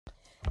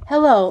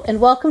Hello,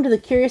 and welcome to the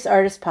Curious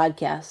Artist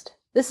Podcast.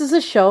 This is a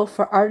show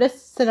for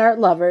artists and art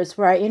lovers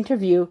where I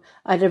interview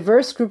a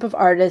diverse group of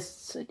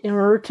artists in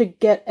order to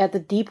get at the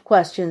deep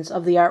questions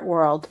of the art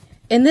world.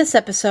 In this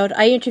episode,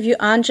 I interview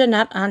Anja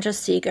Notànjà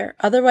Seeger,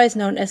 otherwise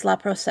known as La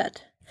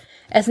Prosette.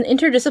 As an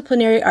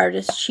interdisciplinary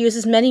artist, she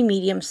uses many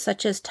mediums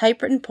such as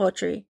typewritten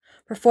poetry,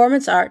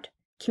 performance art,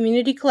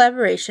 community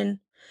collaboration,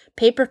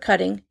 paper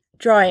cutting,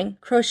 drawing,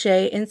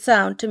 crochet, and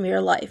sound to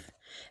mirror life.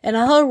 In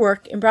all her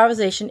work,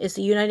 improvisation is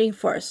the uniting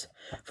force,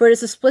 for it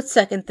is the split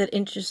second that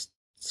interests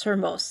her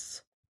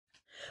most.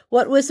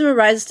 What wisdom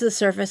arises to the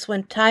surface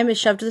when time is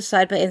shoved to the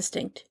side by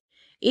instinct?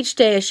 Each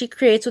day, as she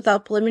creates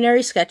without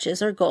preliminary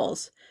sketches or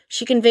goals,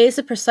 she conveys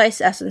the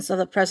precise essence of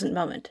the present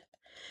moment.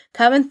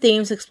 Common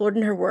themes explored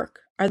in her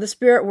work are the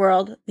spirit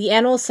world, the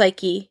animal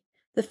psyche,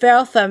 the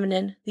feral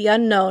feminine, the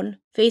unknown,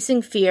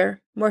 facing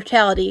fear,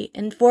 mortality,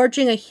 and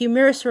forging a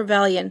humorous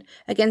rebellion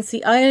against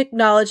the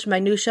unacknowledged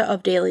minutiae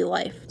of daily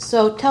life.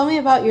 So tell me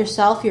about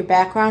yourself, your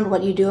background,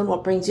 what you do, and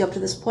what brings you up to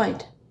this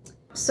point.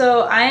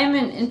 So I am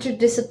an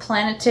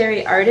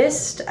interdisciplinary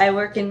artist. I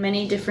work in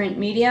many different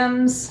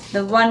mediums.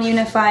 The one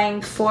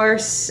unifying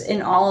force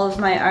in all of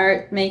my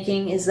art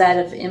making is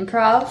that of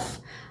improv.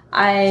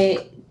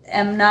 I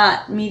am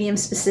not medium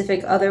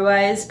specific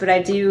otherwise, but I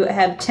do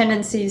have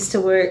tendencies to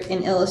work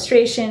in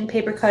illustration,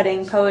 paper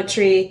cutting,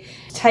 poetry,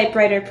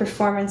 typewriter,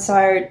 performance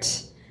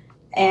art,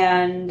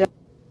 and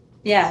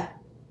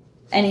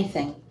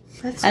anything.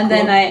 That's and cool.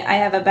 Then I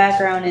have a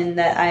background in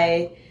that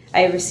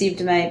I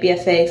received my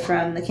BFA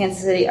from the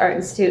Kansas City Art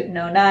Institute in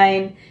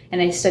 '09,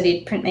 and I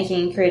studied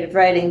printmaking and creative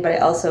writing, but I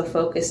also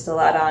focused a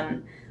lot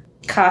on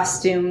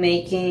costume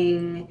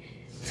making,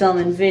 film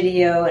and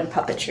video, and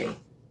puppetry.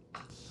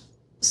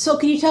 So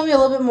can you tell me a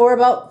little bit more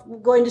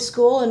about going to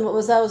school and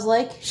what that was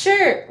like?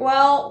 Sure.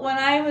 Well, when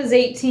I was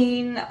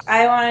 18,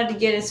 I wanted to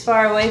get as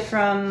far away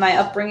from my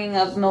upbringing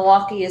of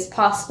Milwaukee as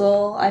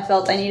possible. I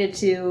felt I needed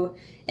to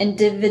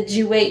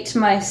individuate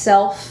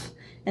myself.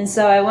 And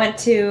so I went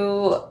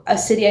to a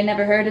city I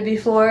never heard of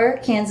before,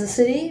 Kansas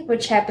City,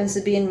 which happens to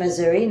be in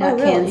Missouri, not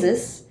really?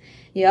 Kansas.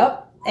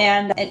 Yep.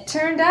 And it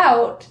turned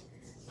out,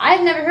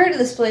 I'd never heard of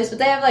this place, but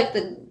they have like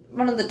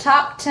one of the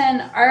top 10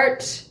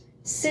 art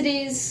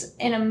cities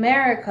in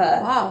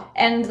America. Wow.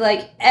 And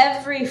like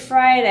every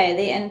Friday,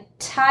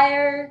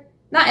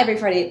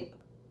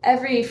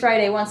 every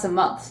Friday once a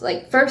month,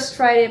 like first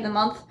Friday of the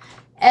month,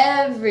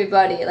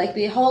 everybody, like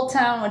the whole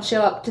town would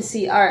show up to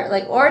see art.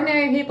 Like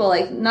ordinary people,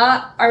 like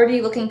not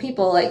arty looking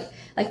people, like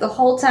the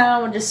whole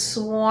town would just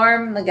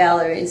swarm the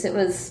galleries. It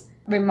was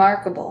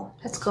remarkable.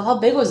 That's cool. How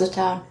big was the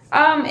town?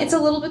 It's a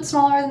little bit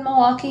smaller than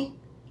Milwaukee.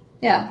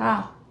 Yeah.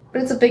 Wow.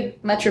 But it's a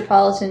big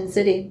metropolitan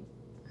city.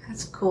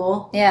 That's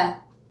cool. Yeah.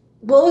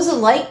 What was it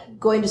like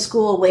going to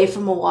school away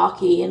from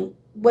Milwaukee, and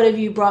what have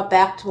you brought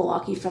back to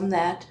Milwaukee from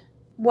that?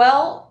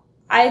 Well,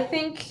 I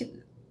think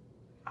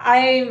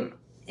I'm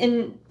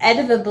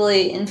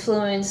inevitably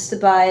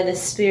influenced by the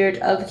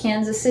spirit of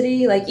Kansas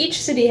City. Like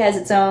each city has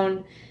its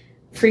own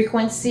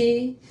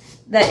frequency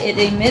that it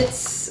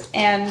emits,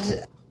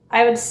 and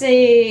I would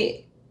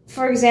say,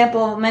 for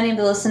example, many of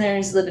the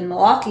listeners live in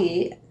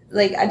Milwaukee.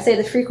 Like I'd say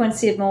the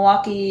frequency of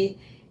Milwaukee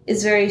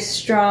is very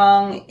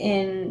strong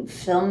in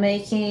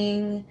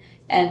filmmaking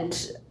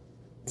and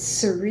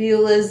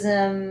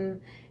surrealism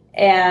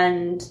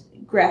and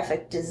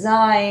graphic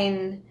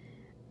design.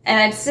 And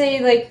I'd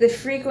say like the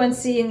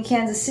frequency in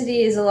Kansas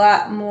City is a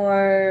lot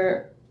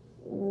more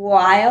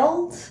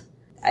wild.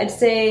 I'd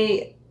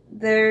say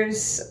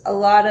there's a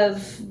lot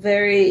of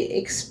very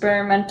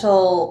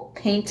experimental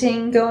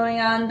painting going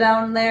on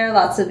down there,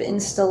 lots of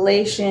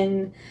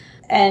installation,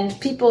 and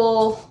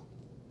people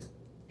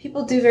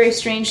do very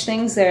strange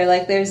things there.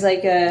 Like there's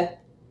like a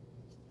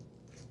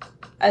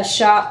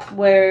shop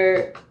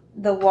where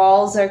the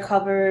walls are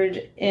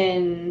covered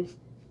in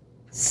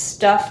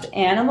stuffed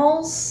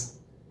animals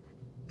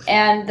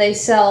and they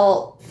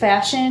sell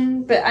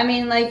fashion. But I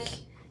mean, like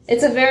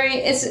it's a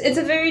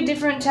very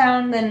different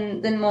town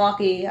than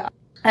Milwaukee.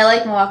 I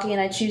like Milwaukee and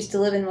I choose to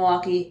live in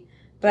Milwaukee,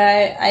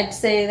 but I'd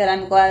say that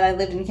I'm glad I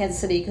lived in Kansas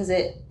City because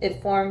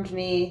it formed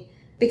me.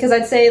 Because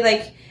I'd say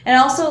like, and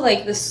also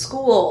like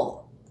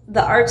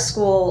the art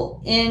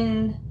school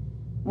in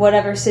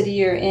whatever city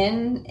you're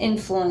in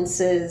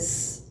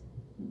influences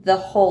the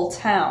whole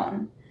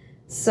town.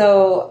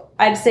 So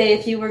I'd say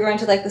if you were going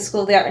to like the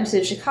School of the Art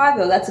Institute of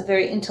Chicago, that's a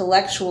very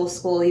intellectual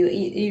school.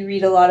 You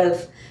read a lot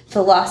of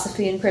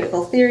philosophy and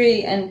critical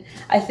theory, and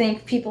I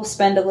think people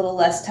spend a little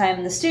less time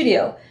in the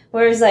studio.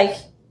 Whereas like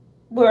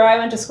where I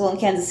went to school in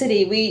Kansas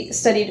City, we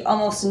studied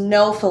almost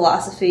no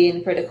philosophy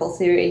and critical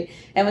theory,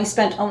 and we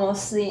spent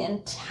almost the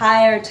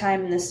entire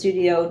time in the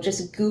studio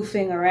just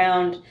goofing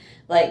around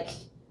like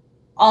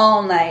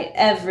all night,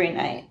 every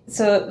night.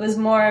 So it was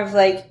more of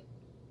like,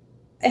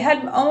 it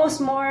had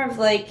almost more of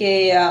like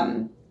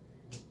a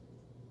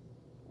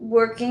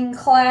working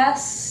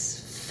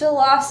class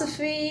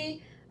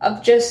philosophy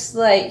of just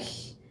like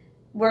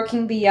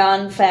working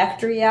beyond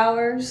factory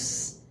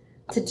hours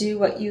to do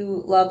what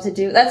you love to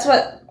do. That's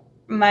what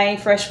my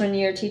freshman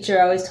year teacher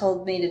always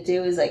told me to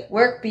do is, like,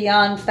 work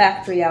beyond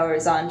factory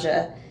hours,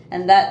 Anja.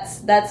 And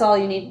that's all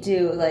you need to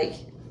do. Like,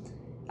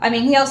 I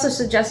mean, he also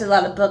suggested a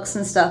lot of books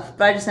and stuff,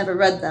 but I just never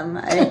read them.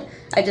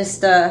 I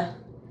just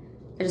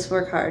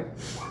work hard.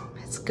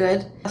 That's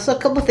good. So a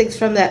couple of things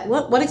from that.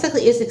 What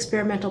exactly is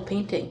experimental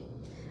painting?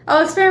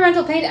 Oh,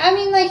 experimental painting. I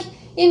mean, like,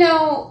 you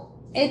know,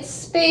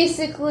 it's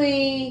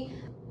basically,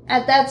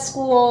 at that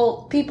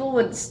school, people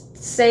would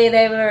say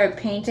they were a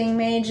painting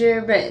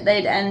major, but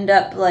they'd end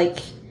up, like,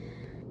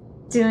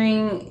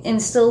 doing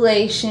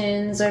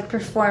installations or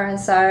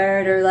performance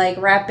art or, like,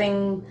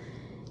 wrapping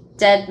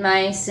dead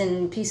mice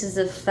in pieces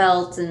of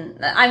felt. And,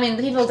 I mean,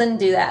 people didn't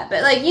do that,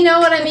 but, like, you know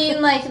what I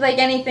mean? Like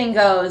anything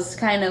goes,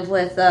 kind of,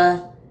 with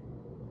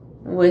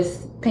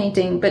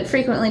painting. But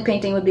frequently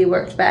painting would be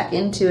worked back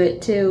into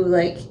it, too.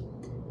 Like,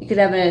 you could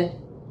have an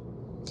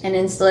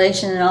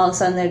installation and all of a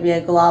sudden there'd be a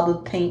glob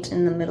of paint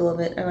in the middle of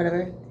it or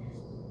whatever.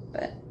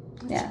 But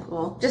yeah, that's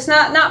cool. Just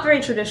not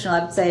very traditional,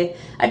 I would say.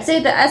 I'd say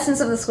the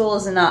essence of the school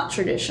is not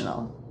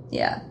traditional.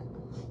 Yeah.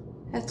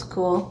 That's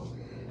cool.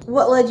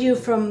 What led you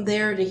from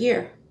there to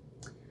here?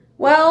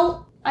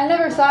 Well, I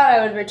never thought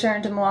I would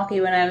return to Milwaukee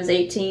when I was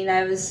 18.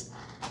 I was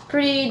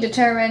pretty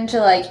determined to,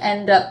 like,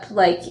 end up,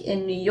 like,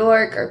 in New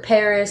York or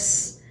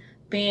Paris,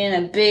 being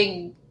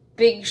a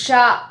big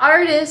shot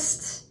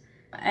artist.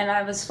 And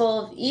I was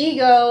full of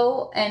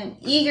ego and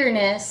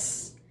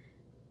eagerness,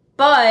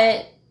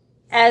 but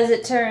as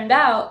it turned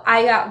out,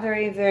 I got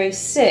very, very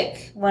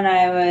sick when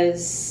I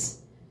was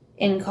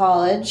in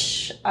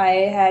college. I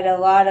had a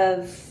lot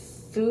of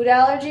food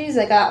allergies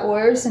that got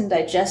worse and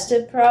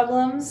digestive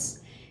problems,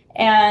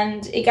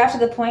 and it got to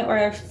the point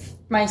where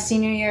my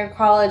senior year of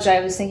college, I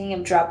was thinking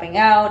of dropping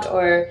out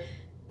or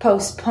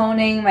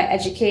postponing my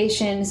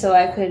education so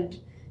I could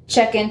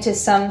check into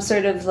some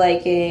sort of,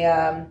 like,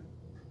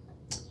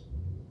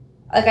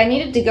 I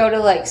needed to go to,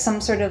 like, some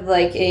sort of,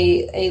 like,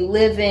 a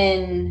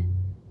live-in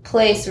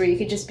place where you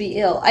could just be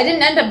ill. I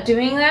didn't end up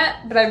doing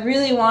that, but I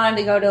really wanted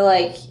to go to,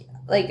 like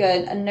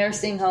a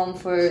nursing home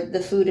for the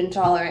food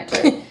intolerant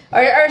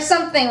or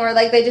something where,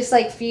 like, they just,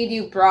 like, feed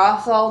you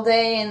broth all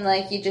day and,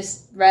 like, you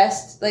just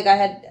rest. Like, I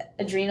had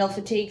adrenal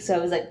fatigue, so I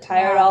was, like,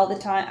 tired all the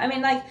time. I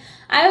mean, like,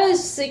 I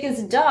was sick as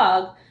a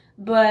dog,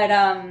 but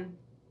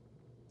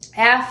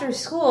after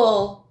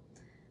school,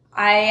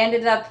 I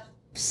ended up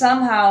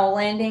somehow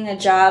landing a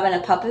job in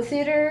a puppet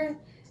theater,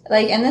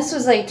 like, and this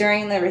was, like,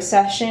 during the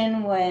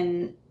recession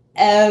when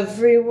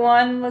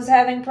everyone was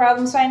having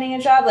problems finding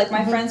a job. Like,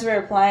 my friends were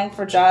applying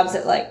for jobs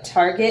at, like,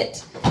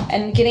 Target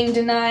and getting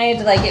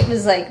denied. Like, it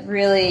was, like,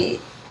 really,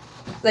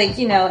 like,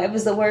 you know, it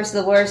was the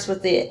worst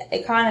with the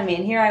economy,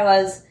 and here I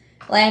was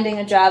landing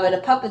a job at a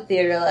puppet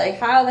theater. Like,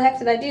 how the heck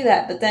did I do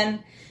that? But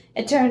then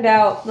it turned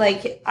out,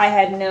 like, I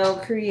had no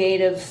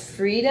creative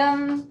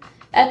freedom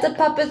at the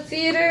puppet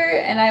theater,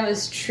 and I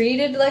was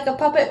treated like a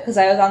puppet because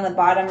I was on the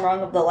bottom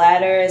rung of the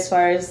ladder as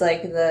far as,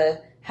 like,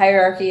 the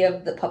hierarchy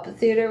of the puppet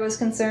theater was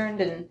concerned.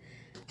 And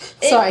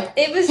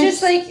it was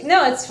just like,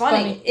 no, it's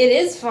funny. It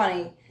is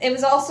funny. It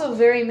was also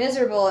very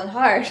miserable and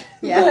hard.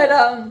 Yeah.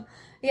 But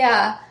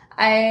yeah,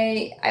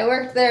 I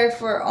worked there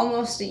for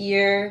almost a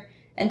year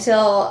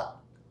until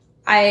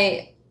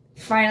I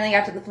finally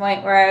got to the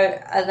point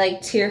where I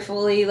like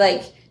tearfully,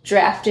 like,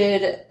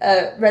 drafted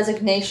a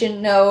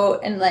resignation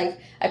note, and, like,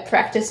 I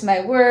practiced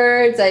my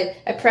words. I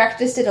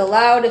practiced it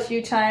aloud a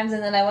few times,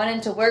 and then I went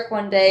into work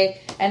one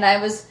day, and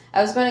I was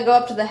going to go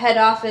up to the head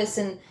office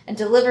and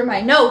deliver my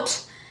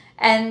note,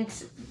 and,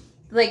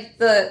 like,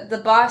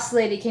 the boss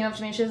lady came up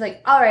to me and she was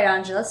like, "All right,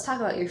 Anja, let's talk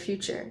about your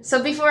future."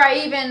 So before I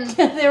even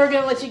they were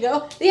gonna let you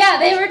go. Yeah,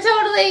 they were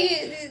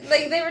totally,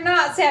 like, they were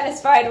not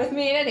satisfied with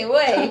me in any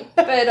way.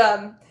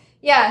 But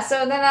yeah,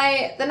 so then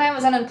I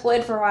was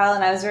unemployed for a while,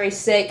 and I was very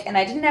sick, and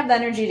I didn't have the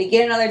energy to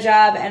get another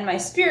job, and my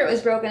spirit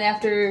was broken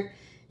after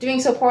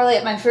doing so poorly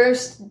at my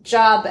first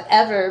job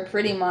ever,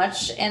 pretty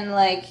much. And,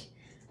 like,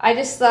 I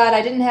just thought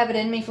I didn't have it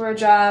in me for a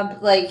job,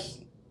 like,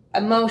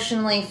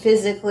 emotionally,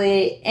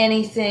 physically,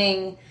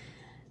 anything.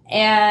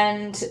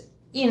 And,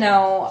 you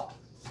know,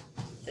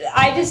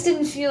 I just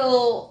didn't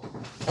feel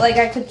like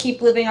I could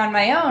keep living on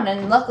my own.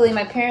 And luckily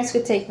my parents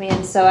could take me,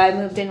 and so I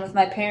moved in with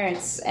my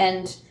parents,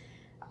 and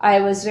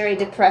I was very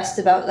depressed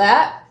about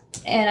that.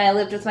 And I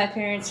lived with my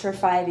parents for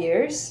 5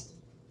 years.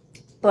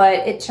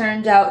 But it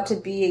turned out to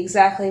be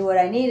exactly what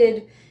I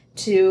needed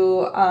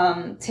to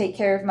take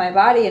care of my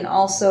body and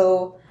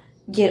also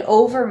get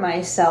over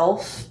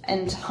myself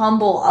and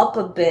humble up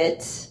a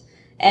bit,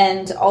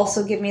 and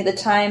also give me the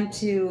time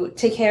to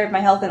take care of my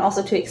health and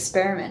also to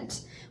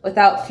experiment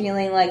without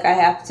feeling like I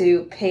have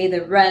to pay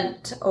the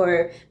rent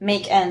or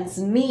make ends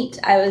meet.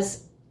 I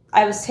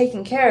was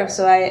taken care of,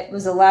 so I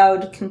was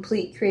allowed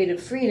complete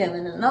creative freedom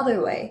in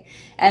another way.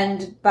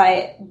 And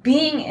by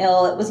being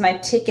ill, it was my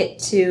ticket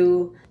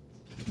to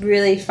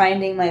really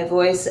finding my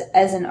voice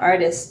as an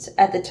artist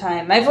at the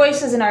time. My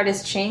voice as an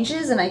artist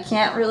changes, and I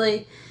can't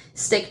really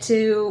stick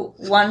to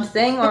one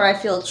thing, or I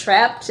feel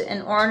trapped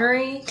and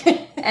ornery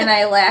and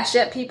I lash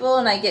at people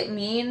and I get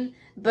mean.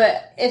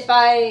 But if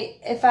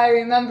I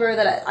remember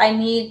that I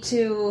need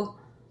to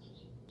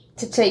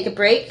to take a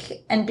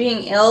break, and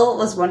being ill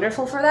was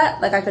wonderful for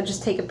that. Like, I could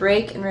just take a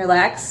break and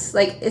relax.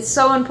 Like, it's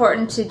so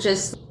important to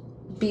just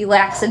be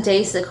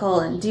lackadaisical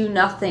and do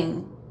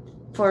nothing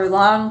for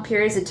long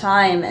periods of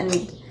time,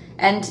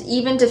 and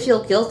even to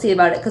feel guilty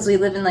about it, because we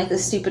live in, like,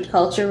 this stupid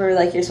culture where,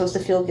 like, you're supposed to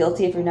feel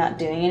guilty if you're not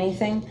doing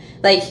anything.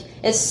 Like,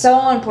 it's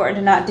so important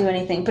to not do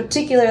anything,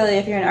 particularly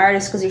if you're an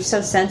artist, because you're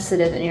so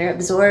sensitive and you're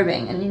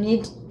absorbing, and you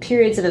need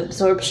periods of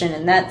absorption,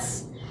 and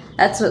that's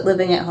what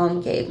living at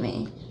home gave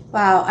me.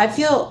 Wow, I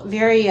feel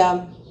very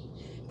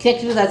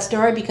connected to that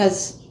story,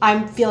 because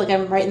I feel like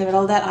I'm right in the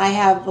middle of that. I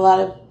have a lot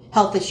of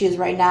health issues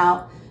right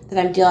now that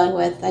I'm dealing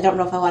with. I don't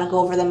know if I want to go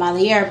over them on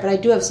the air, but I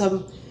do have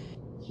some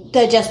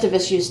digestive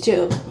issues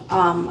too.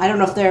 I don't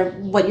know if they're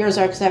what yours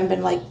are, because I haven't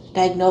been, like,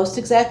 diagnosed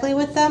exactly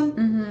with them.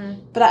 Mm-hmm.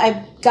 But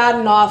I've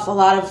gotten off a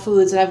lot of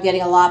foods, and I'm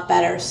getting a lot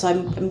better. So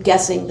I'm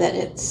guessing that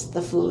it's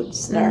the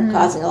foods that are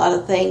causing a lot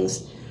of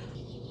things.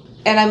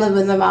 And I'm living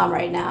with my mom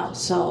right now,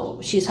 so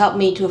she's helped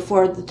me to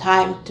afford the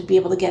time to be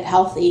able to get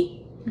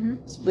healthy,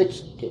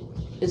 which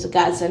is a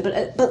godsend.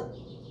 But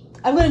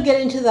I'm going to get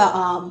into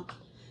the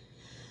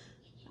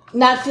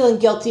not feeling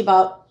guilty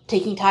about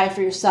taking time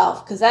for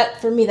yourself, because that,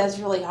 for me, that's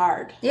really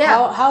hard.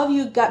 Yeah. How have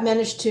you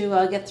managed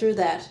to get through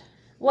that?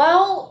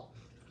 Well,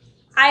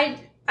 I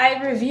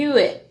review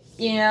it.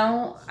 You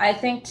know, I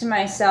think to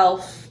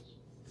myself,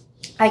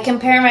 I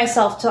compare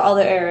myself to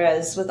other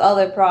eras with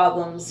other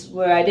problems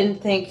where I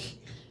didn't think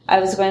I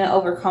was going to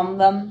overcome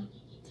them.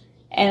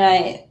 And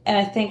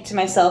I think to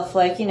myself,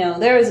 like, you know,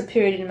 there was a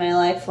period in my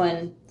life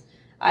when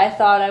I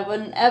thought I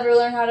wouldn't ever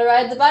learn how to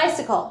ride the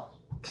bicycle.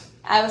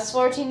 I was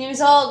 14 years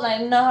old and I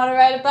didn't know how to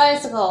ride a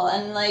bicycle.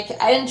 And, like,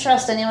 I didn't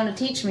trust anyone to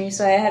teach me,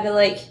 so I had to,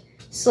 like,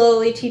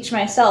 slowly teach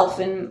myself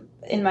in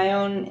my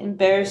own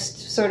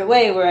embarrassed sort of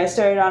way, where I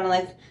started on,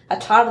 like, a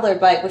toddler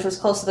bike, which was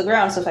close to the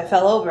ground, so if I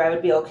fell over, I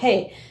would be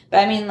okay. But,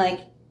 I mean,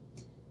 like,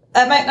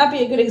 that might not be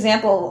a good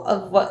example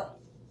of what...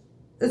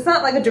 It's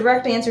not, like, a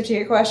direct answer to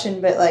your question,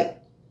 but, like,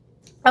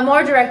 a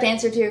more direct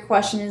answer to your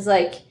question is,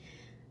 like,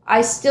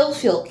 I still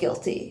feel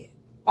guilty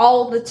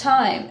all the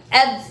time,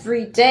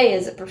 every day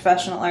as a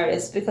professional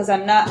artist, because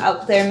I'm not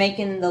out there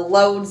making the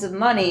loads of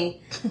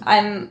money.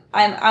 I'm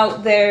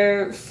out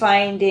there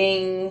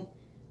finding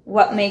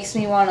what makes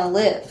me want to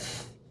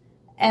live.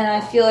 And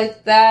I feel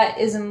like that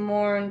is a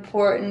more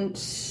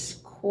important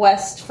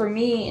quest for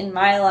me in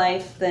my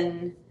life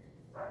than,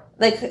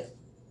 like...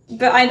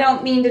 But I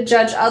don't mean to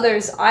judge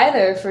others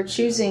either for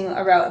choosing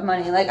a route of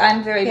money. Like,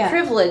 I'm very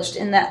privileged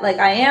in that, like,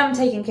 I am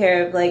taken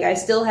care of. Like, I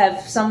still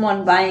have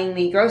someone buying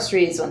me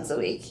groceries once a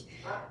week,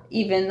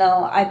 even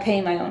though I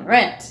pay my own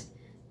rent.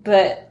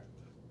 But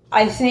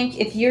I think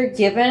if you're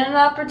given an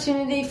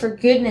opportunity, for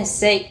goodness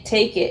sake,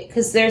 take it.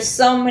 Because there's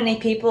so many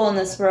people in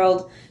this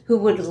world who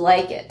would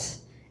like it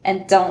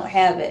and don't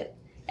have it.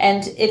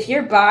 And if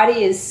your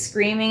body is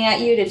screaming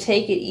at you to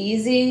take it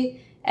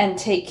easy and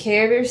take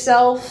care of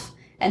yourself,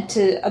 and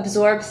to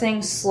absorb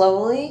things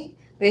slowly,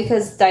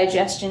 because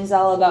digestion's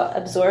all about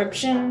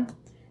absorption,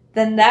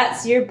 then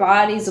that's your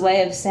body's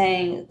way of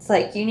saying, it's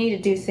like, you need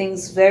to do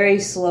things very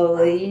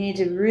slowly. You need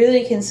to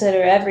really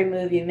consider every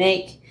move you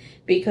make,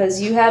 because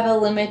you have a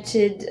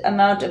limited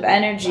amount of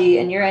energy,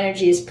 and your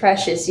energy is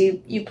precious.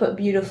 You put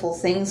beautiful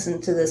things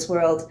into this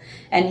world,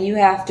 and you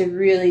have to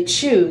really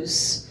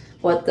choose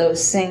what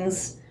those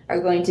things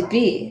are going to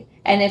be.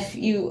 And if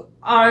you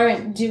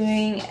aren't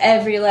doing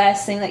every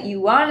last thing that you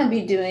want to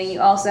be doing,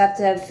 you also have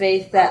to have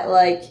faith that,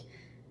 like,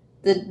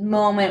 the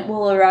moment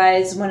will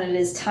arise when it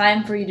is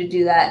time for you to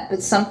do that.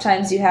 But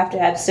sometimes you have to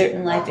have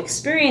certain life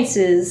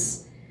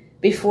experiences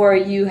before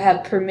you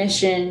have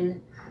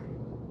permission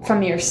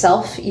from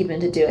yourself even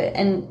to do it.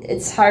 And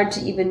it's hard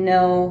to even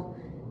know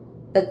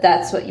that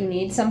that's what you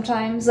need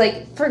sometimes.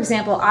 Like, for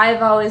example,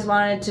 I've always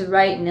wanted to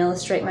write and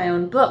illustrate my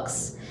own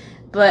books,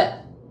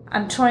 but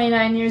I'm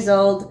 29 years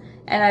old,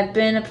 and I've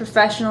been a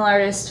professional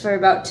artist for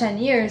about 10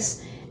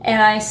 years, and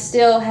I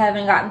still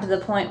haven't gotten to the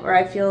point where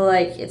I feel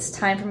like it's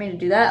time for me to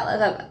do that.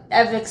 Like,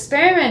 I've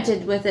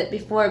experimented with it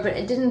before, but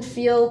it didn't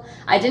feel...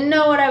 I didn't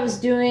know what I was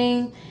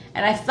doing,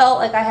 and I felt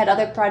like I had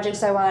other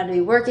projects I wanted to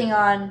be working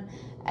on.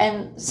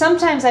 And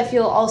sometimes I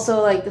feel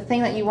also like the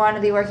thing that you want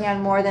to be working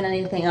on more than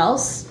anything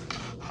else,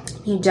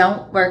 you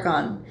don't work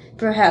on.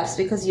 Perhaps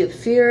because you have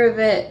fear of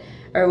it,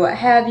 or what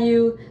have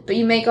you, but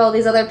you make all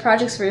these other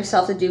projects for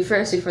yourself to do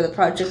first before the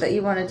project that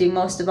you want to do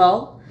most of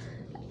all.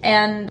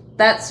 And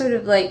that's sort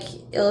of like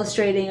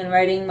illustrating and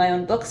writing my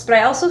own books. But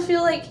I also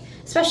feel like,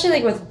 especially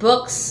like with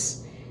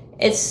books,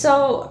 it's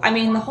so, I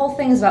mean, the whole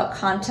thing is about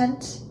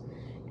content.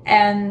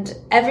 And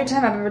every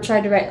time I've ever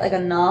tried to write like a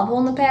novel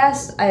in the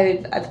past,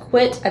 I've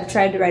quit. I've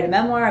tried to write a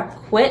memoir, I've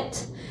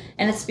quit.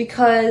 And it's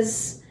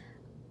because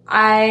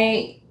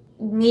I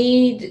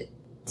need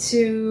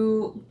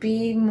to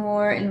be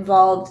more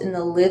involved in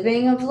the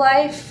living of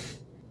life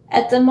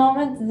at the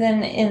moment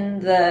than in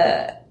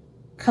the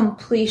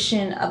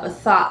completion of a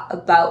thought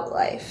about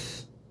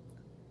life.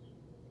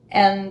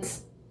 And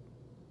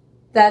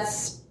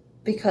that's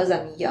because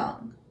I'm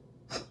young.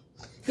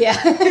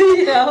 Yeah.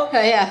 You know?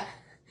 Yeah.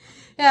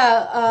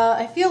 Yeah,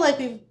 I feel like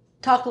we've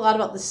talked a lot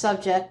about the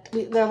subject.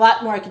 There are a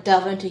lot more I could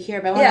delve into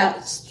here, but I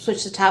want to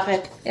switch the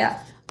topic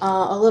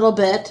a little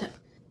bit.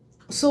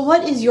 So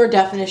what is your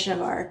definition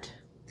of art?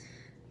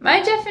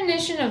 My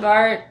definition of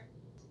art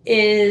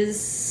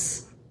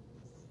is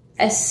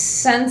a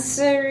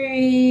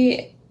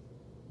sensory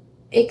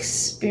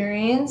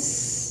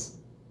experience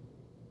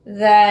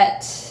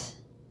that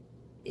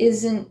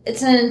it's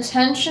an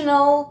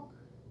intentional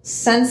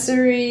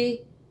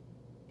sensory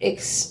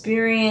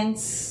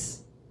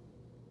experience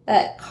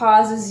that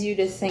causes you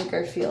to think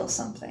or feel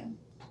something.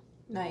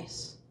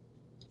 Nice.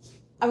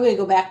 I'm going to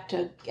go back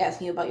to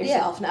asking you about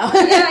yourself now.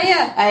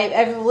 Yeah. I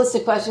have a list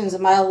of questions a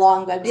mile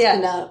long, but I'm just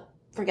going to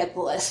forget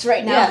the list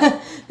right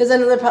now. Because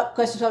another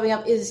question popping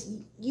up is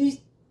you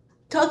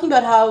talking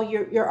about how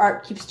your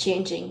art keeps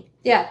changing.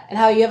 Yeah. And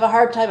how you have a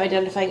hard time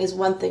identifying as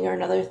one thing or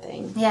another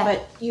thing. Yeah.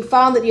 But you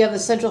found that you have a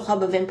central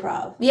hub of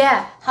improv.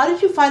 Yeah. How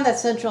did you find that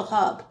central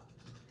hub?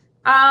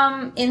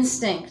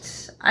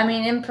 Instinct. I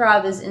mean,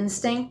 improv is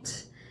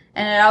instinct,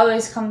 and it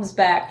always comes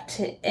back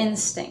to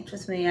instinct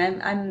with me.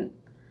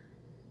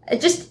 It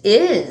just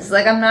is.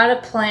 Like, I'm not a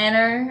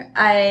planner.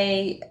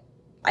 The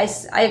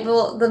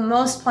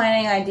most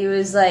planning I do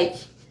is, like,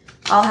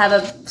 I'll have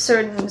a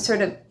certain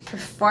sort of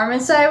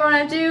performance that I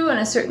want to do and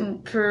a certain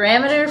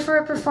parameter for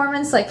a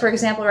performance. Like, for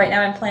example, right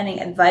now I'm planning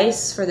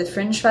advice for the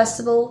Fringe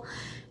Festival.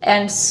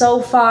 And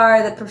so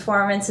far, the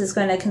performance is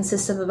going to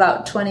consist of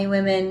about 20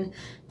 women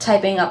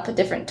typing up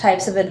different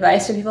types of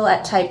advice for people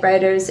at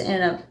typewriters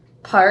in a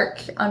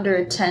park under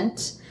a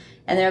tent.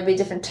 And there will be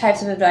different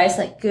types of advice,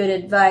 like good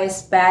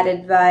advice, bad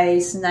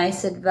advice,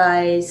 nice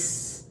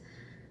advice,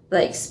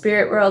 like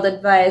spirit world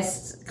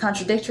advice,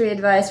 contradictory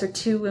advice, where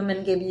two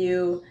women give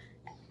you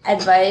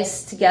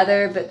advice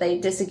together, but they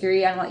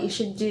disagree on what you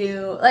should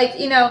do. Like,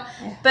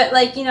 but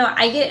like,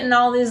 I get in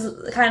all these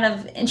kind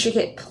of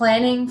intricate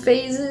planning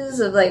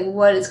phases of like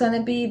what it's going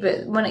to be,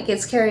 but when it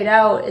gets carried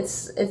out,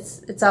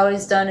 it's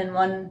always done in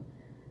one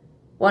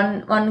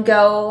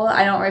go.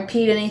 I don't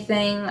repeat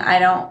anything. I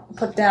don't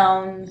put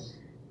down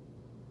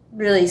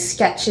really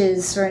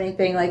sketches or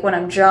anything. Like when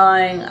I'm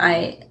drawing,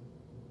 I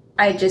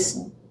just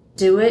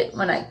do it.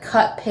 When I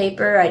cut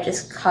paper, I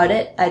just cut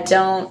it. I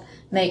don't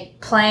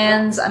make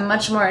plans. I'm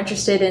much more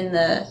interested in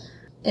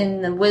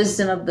the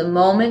wisdom of the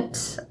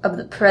moment, of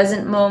the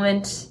present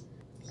moment,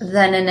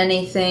 than in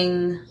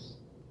anything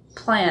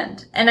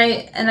planned. And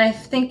I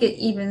think it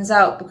evens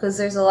out because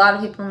there's a lot of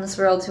people in this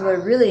world who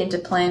are really into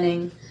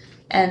planning,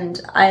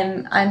 and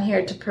I'm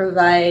here to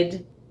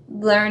provide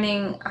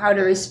learning how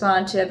to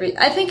respond to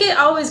I think it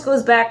always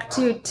goes back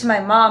to my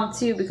mom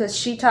too, because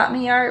she taught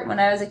me art when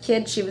I was a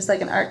kid. She was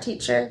like an art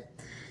teacher.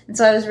 And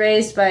so I was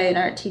raised by an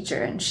art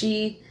teacher, and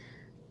she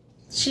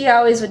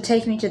always would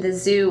take me to the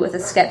zoo with a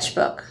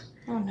sketchbook.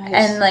 Oh, nice.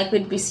 And, like,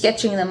 we'd be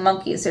sketching the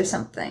monkeys or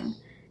something.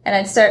 And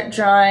I'd start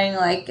drawing,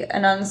 like,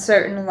 an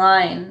uncertain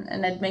line,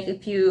 and I'd make a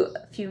few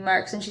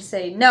marks, and she'd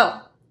say,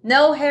 no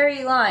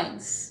hairy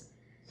lines.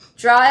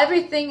 Draw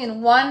everything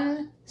in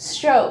one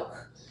stroke,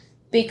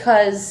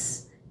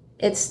 because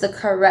it's the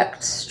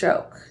correct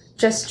stroke.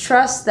 Just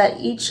trust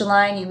that each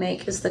line you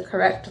make is the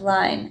correct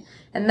line.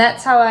 And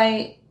that's how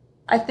I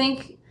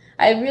think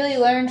I really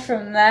learned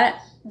from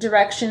that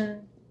direction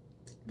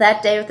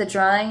that day with the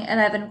drawing, and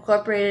I've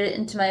incorporated it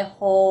into my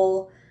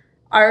whole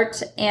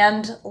art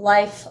and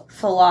life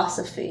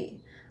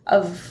philosophy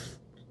of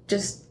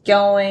just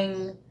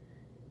going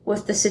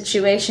with the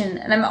situation.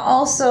 And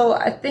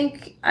I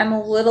think I'm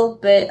a little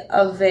bit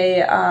of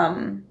a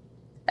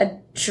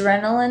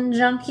adrenaline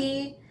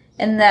junkie,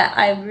 in that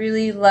I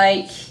really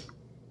like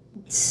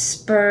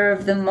spur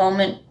of the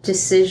moment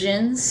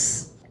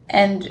decisions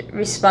and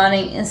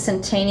responding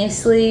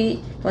instantaneously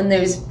when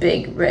there's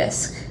big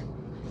risk.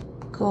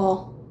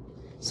 Cool.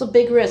 So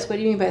big risk, what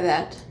do you mean by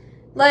that?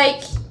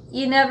 Like,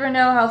 you never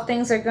know how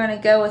things are going to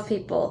go with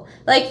people.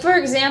 Like, for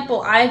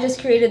example, I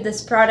just created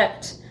this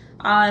product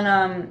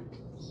on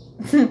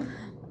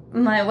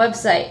my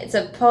website. It's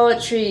a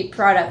poetry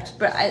product,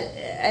 but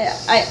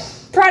I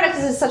product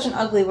is such an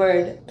ugly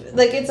word.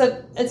 Like,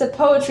 it's a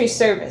poetry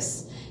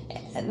service.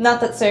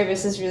 Not that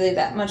service is really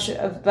that much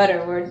of a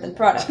better word than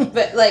product,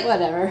 but like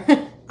whatever.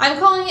 I'm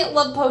calling it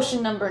Love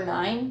Potion number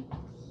 9.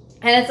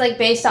 And it's like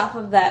based off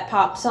of that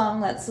pop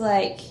song that's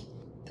like,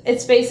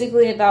 it's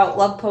basically about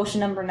Love Potion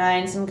number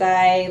 9. Some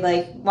guy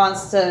like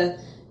wants to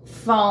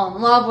fall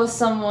in love with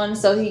someone,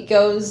 so he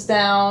goes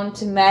down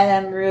to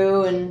Madame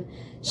Rue, and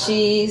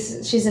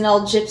she's an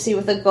old gypsy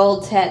with a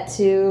gold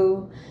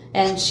tattoo,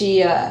 and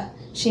she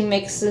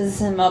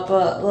mixes him up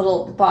a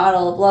little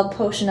bottle of Love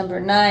Potion number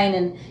 9,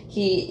 and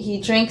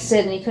he drinks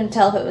it, and he couldn't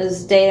tell if it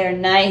was day or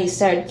night. He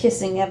started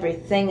kissing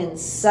everything in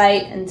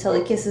sight until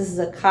he kisses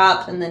the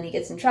cop, and then he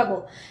gets in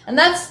trouble. And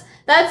that's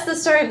the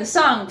story of the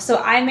song. So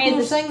I made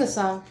Who sang the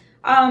song?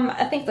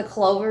 I think the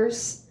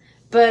Clovers.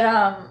 But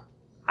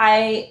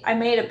I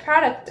made a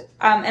product,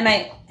 and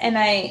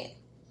I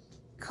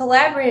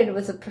collaborated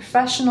with a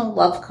professional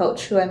love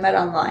coach who I met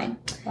online.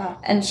 Wow.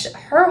 And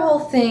her whole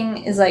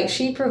thing is like,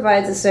 she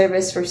provides a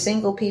service for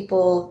single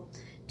people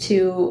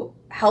to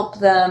help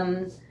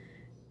them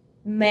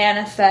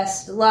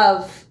manifest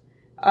love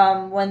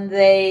when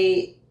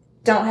they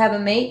don't have a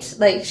mate.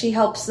 Like, she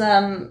helps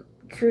them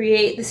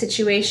create the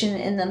situation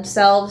in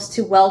themselves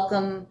to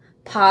welcome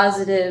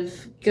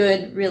positive,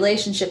 good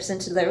relationships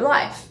into their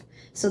life.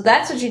 So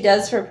that's what she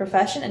does for a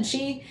profession. And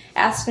she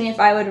asked me if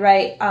I would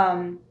write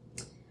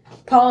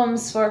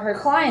poems for her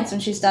clients when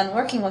she's done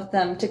working with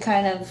them to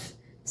kind of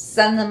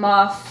send them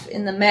off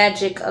in the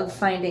magic of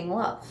finding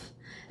love.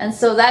 And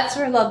so that's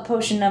where Love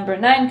Potion number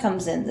 9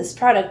 comes in, this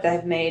product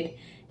I've made.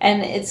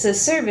 And it's a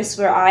service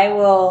where I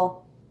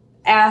will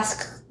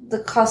ask the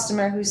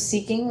customer who's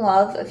seeking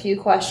love a few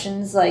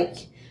questions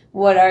like,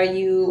 what are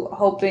you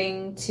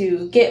hoping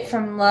to get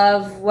from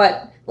love?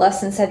 What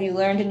lessons have you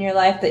learned in your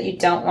life that you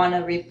don't want to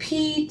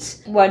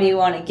repeat? What do you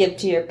want to give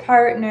to your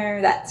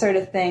partner? That sort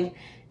of thing.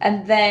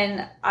 And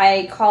then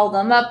I call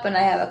them up and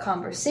I have a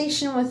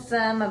conversation with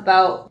them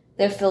about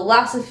their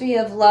philosophy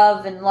of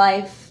love and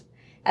life.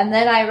 And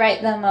then I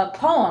write them a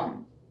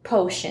poem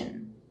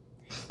potion.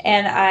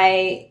 And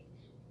I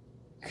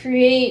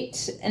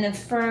create an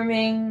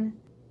affirming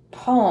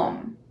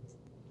poem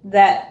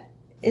that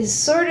is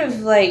sort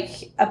of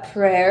like a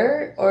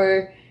prayer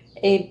or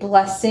a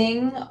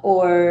blessing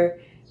or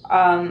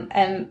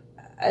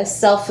a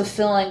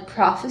self-fulfilling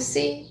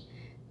prophecy.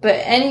 But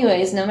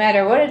anyways, no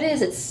matter what it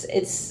is,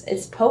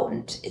 it's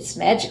potent, it's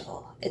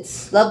magical.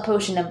 It's Love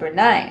Potion number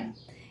 9.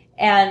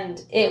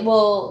 And it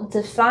will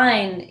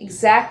define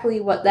exactly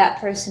what that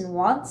person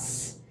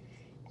wants,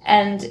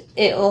 and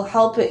it will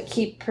help it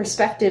keep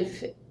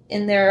perspective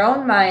in their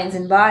own minds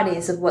and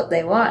bodies of what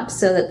they want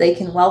so that they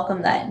can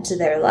welcome that into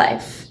their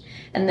life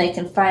and they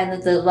can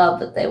find the love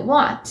that they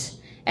want.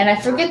 And I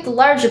forget the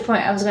larger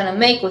point I was going to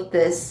make with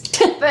this,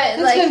 but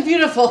That's like, been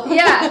beautiful.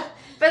 Yeah,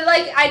 but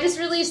like, I just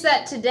released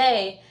that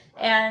today,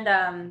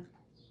 and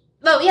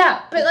well,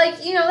 yeah, but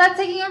like, you know, that's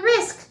taking a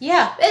risk.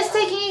 Yeah, It's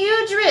taking a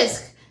huge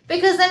risk,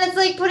 because then it's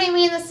like putting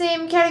me in the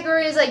same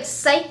category as like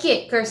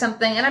psychic or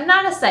something, and I'm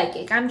not a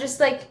psychic. I'm just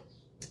like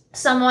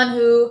someone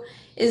who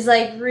is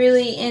like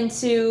really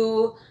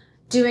into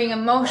doing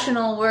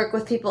emotional work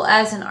with people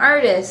as an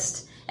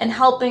artist and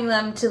helping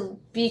them to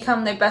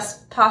become their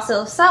best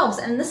possible selves.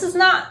 And this is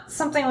not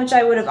something which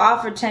I would have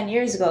offered 10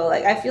 years ago.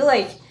 Like, I feel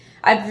like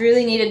I've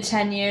really needed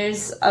 10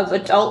 years of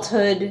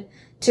adulthood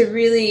to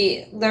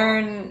really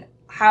learn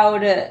how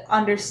to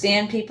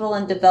understand people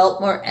and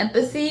develop more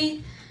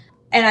empathy.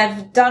 And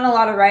I've done a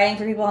lot of writing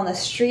for people on the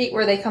street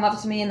where they come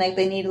up to me and like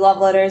they need love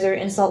letters or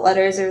insult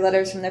letters or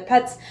letters from their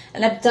pets.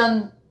 And I've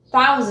done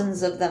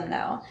thousands of them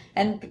now.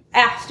 And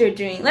after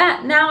doing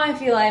that, now I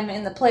feel I'm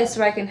in the place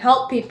where I can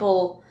help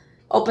people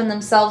open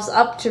themselves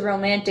up to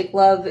romantic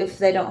love if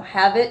they don't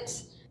have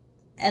it.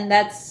 And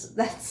that's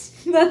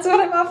what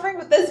I'm offering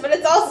with this, but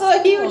it's also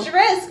a huge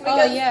risk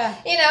because,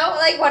 you know,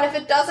 like, what if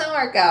it doesn't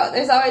work out?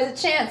 There's always a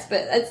chance,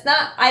 but it's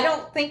not, I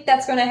don't think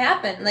that's going to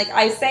happen. Like,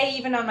 I say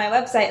even on my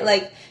website,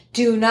 like,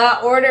 do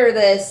not order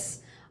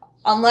this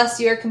unless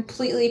you're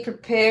completely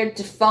prepared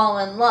to fall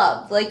in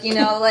love. Like, you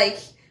know, like,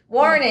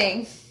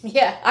 warning.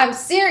 Yeah. I'm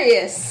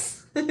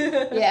serious.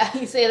 Yeah,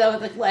 you say that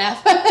with a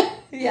laugh.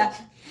 Yeah.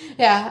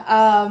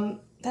 Yeah,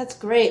 that's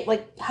great.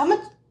 Like, how much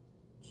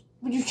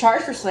would you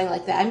charge for something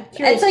like that? I'm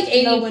curious. It's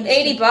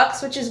like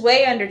 $80, which is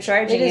way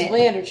undercharging. It is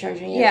way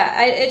undercharging. Yeah,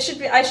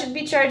 I should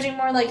be charging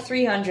more like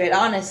 $300,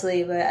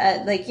 honestly.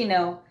 But like, you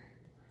know,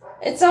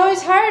 it's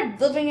always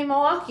hard living in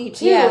Milwaukee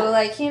too. Yeah.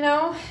 Like, you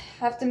know,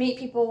 have to meet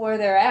people where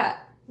they're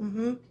at.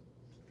 Mm-hmm.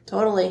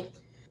 Totally.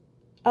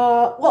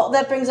 Well,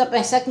 that brings up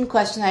my second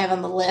question I have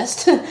on the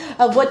list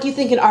of what do you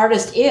think an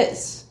artist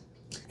is?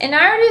 An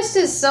artist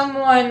is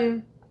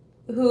someone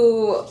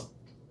who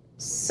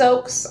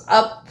soaks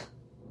up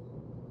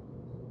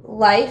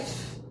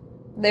life,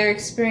 their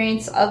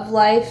experience of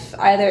life,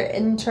 either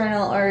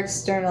internal or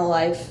external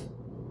life,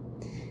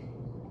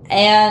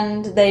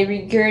 and they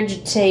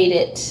regurgitate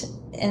it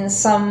in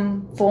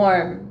some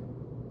form,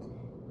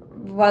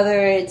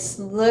 whether it's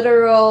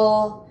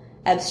literal,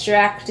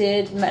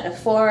 abstracted,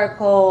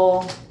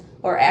 metaphorical,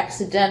 or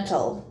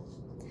accidental.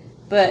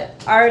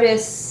 But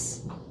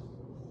artists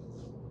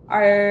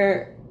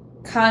are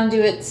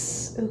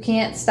conduits who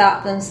can't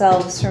stop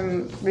themselves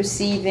from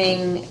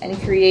receiving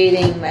and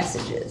creating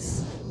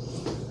messages.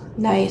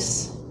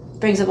 Nice.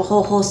 Brings up a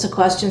whole host of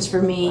questions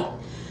for me.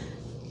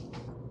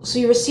 So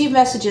you receive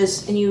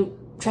messages and you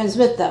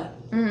transmit them.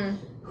 Mm-hmm.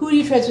 Who do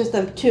you transmit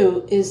them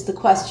to is the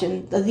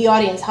question. The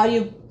audience. How do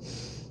you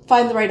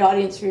find the right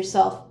audience for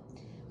yourself?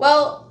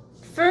 Well,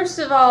 first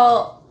of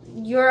all,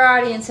 your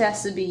audience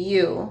has to be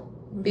you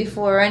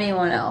before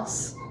anyone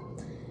else.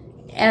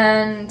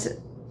 And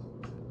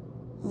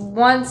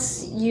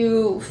once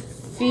you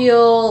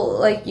feel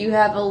like you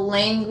have a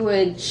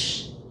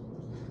language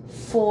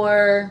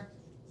for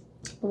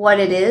what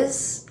it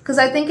is, because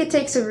I think it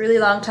takes a really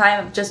long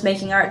time of just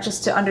making art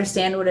just to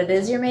understand what it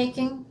is you're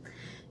making.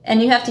 And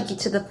you have to get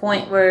to the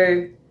point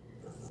where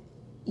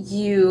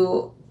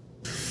you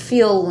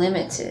feel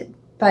limited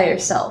by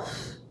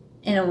yourself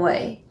in a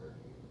way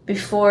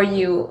before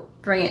you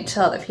bring it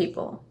to other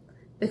people.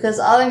 Because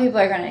other people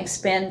are going to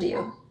expand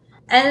you.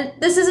 And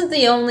this isn't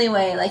the only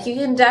way. Like, you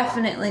can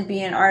definitely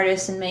be an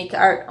artist and make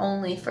art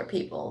only for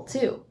people,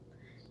 too.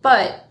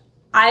 But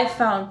I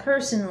found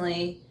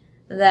personally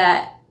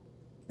that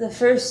the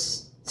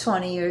first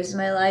 20 years of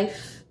my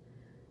life,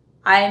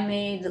 I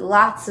made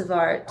lots of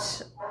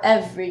art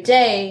every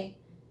day,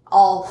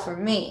 all for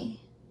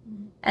me.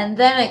 And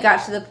then it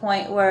got to the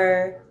point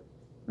where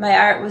my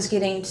art was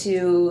getting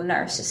too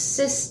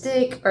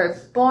narcissistic or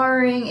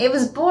boring. It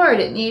was bored.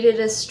 It needed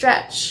a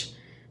stretch.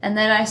 And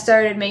then I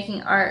started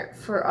making art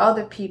for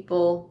other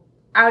people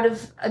out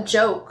of a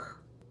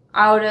joke,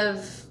 out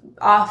of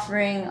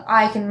offering,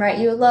 I can write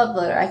you a love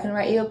letter, I can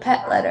write you a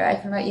pet letter, I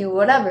can write you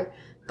whatever.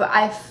 But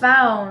I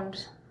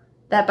found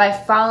that by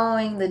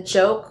following the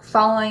joke,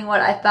 following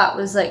what I thought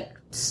was like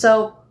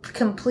so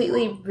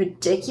completely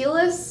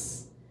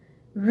ridiculous,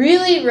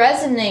 really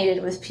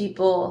resonated with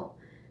people.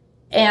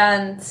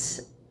 And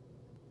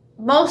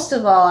most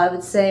of all, I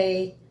would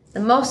say the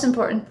most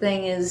important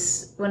thing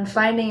is when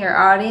finding your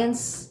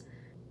audience,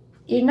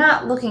 you're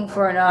not looking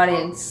for an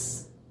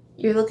audience,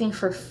 you're looking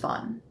for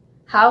fun.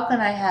 How can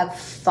I have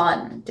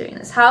fun doing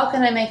this? How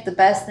can I make the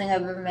best thing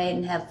I've ever made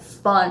and have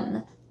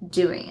fun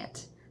doing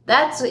it?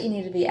 That's what you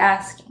need to be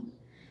asking.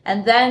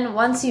 And then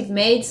once you've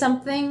made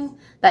something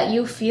that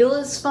you feel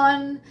is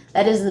fun,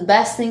 that is the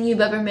best thing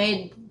you've ever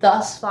made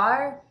thus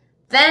far,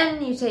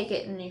 then you take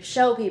it and you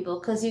show people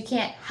because you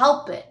can't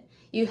help it.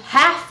 You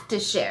have to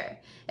share.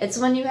 It's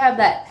when you have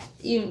that,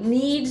 you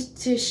need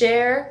to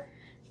share,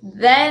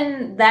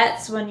 then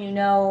that's when you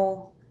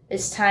know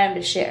it's time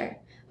to share.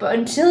 But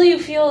until you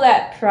feel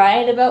that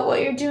pride about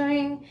what you're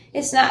doing,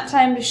 it's not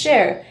time to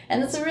share.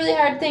 And that's a really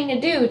hard thing to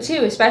do,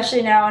 too,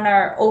 especially now in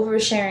our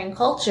oversharing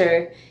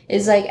culture,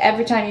 is like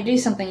every time you do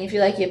something, you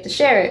feel like you have to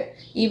share it,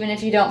 even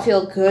if you don't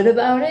feel good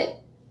about it.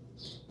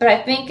 But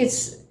I think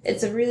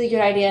it's a really good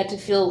idea to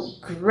feel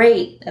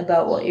great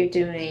about what you're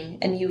doing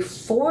and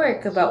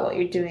euphoric about what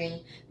you're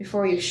doing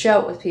before you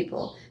show it with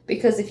people.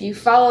 Because if you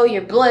follow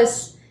your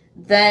bliss,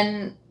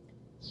 then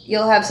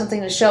you'll have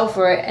something to show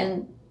for it,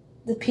 and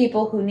the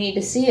people who need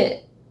to see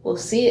it will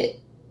see it.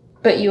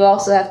 But you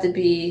also have to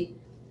be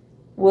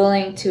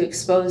willing to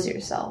expose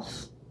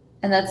yourself.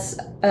 And that's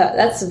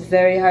a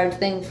very hard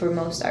thing for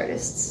most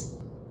artists.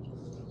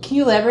 Can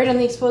you elaborate on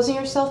the exposing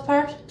yourself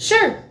part?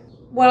 Sure.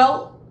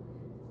 Well,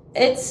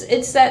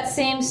 it's that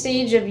same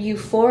stage of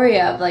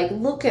euphoria of like,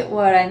 look at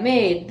what I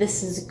made.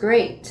 This is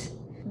great.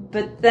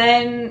 But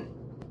then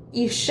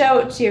you show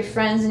it to your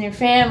friends and your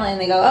family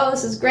and they go, oh,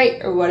 this is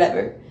great, or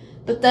whatever.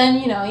 But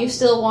then, you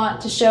still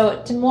want to show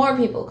it to more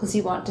people because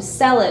you want to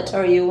sell it,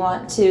 or you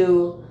want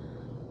to,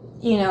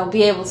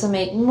 be able to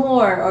make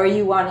more, or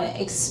you want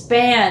to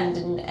expand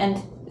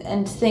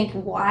and think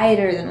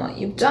wider than what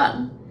you've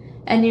done.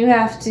 And you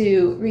have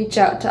to reach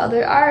out to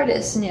other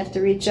artists, and you have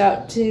to reach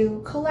out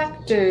to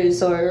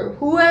collectors or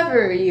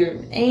whoever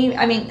you're aiming.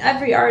 I mean,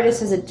 every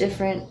artist has a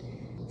different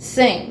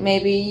thing.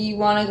 Maybe you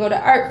want to go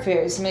to art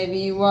fairs. Maybe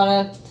you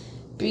want to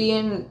be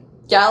in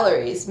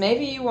galleries.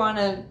 Maybe you want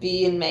to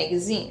be in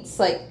magazines.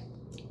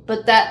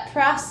 But that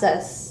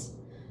process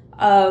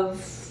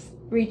of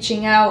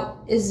reaching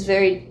out is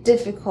very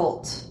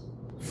difficult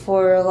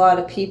for a lot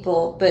of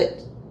people, but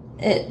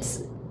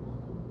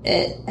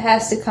it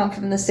has to come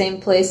from the same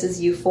place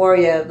as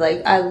euphoria of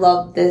like, I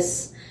love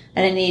this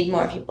and I need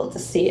more people to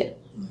see it.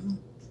 Mm-hmm.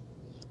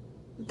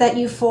 That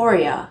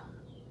euphoria.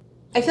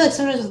 I feel like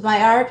sometimes with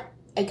my art,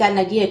 I got an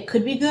idea it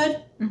could be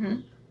good, mm-hmm.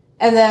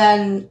 and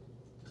then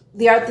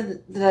the art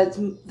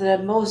that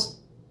I'm most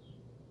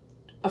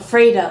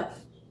afraid of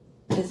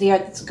is the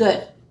art that's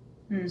good.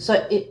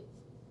 So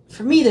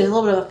for me, there's a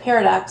little bit of a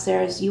paradox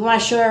there. Is you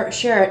want to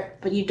share it,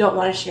 but you don't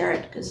want to share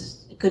it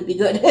because it could be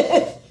good.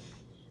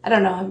 I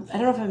don't know. I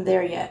don't know if I'm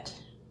there yet.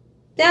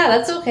 Yeah,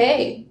 that's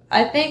okay.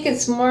 I think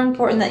it's more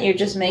important that you're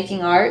just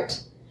making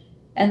art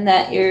and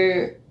that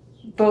you're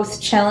both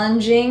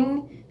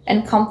challenging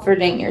and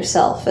comforting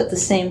yourself at the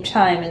same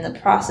time in the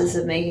process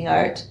of making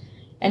art.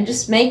 And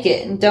just make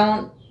it and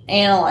don't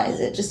analyze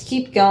it. Just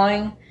keep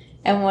going.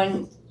 And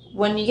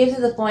when you get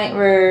to the point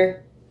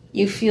where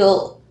you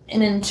feel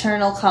an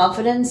internal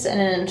confidence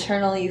and an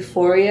internal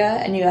euphoria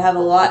and you have a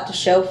lot to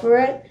show for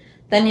it,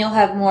 then you'll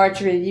have more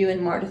to review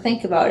and more to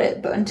think about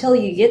it. But until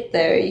you get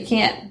there, you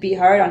can't be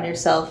hard on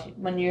yourself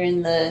when you're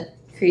in the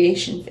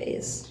creation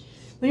phase.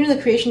 When you're in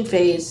the creation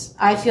phase,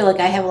 I feel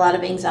like I have a lot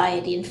of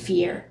anxiety and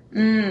fear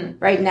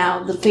right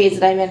now, the phase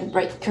that I'm in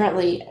right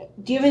currently.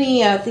 Do you have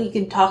anything you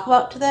can talk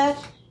about to that?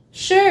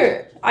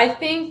 Sure. I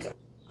think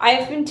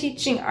I've been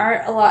teaching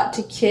art a lot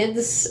to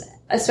kids,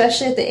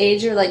 especially at the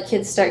age where like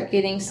kids start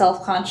getting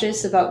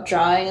self-conscious about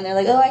drawing and they're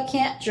like, oh, I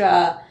can't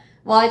draw.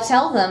 Well, I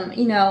tell them,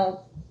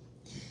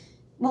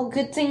 well,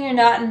 good thing you're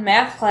not in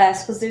math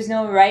class because there's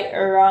no right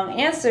or wrong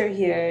answer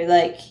here.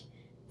 Like,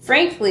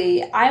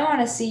 frankly, I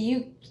want to see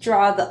you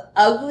draw the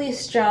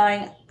ugliest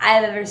drawing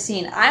I've ever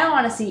seen. I don't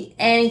want to see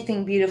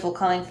anything beautiful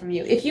coming from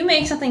you. If you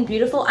make something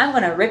beautiful, I'm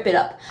going to rip it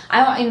up.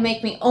 I want you to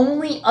make me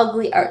only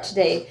ugly art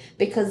today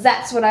because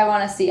that's what I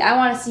want to see. I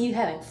want to see you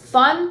having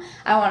fun.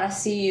 I want to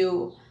see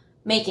you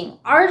making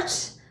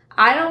art.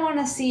 I don't want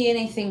to see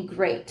anything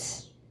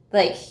great.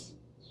 Like,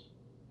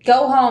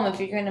 go home if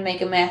you're going to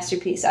make a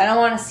masterpiece. I don't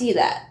want to see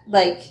that.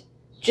 Like,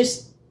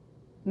 just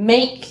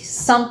make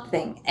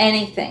something,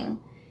 anything.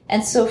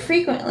 And so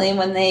frequently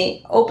when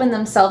they open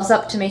themselves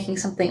up to making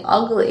something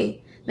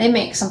ugly, they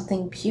make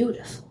something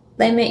beautiful.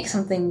 They make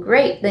something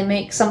great. They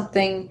make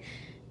something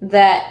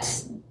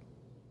that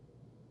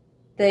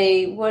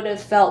they would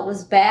have felt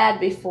was bad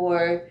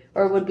before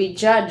or would be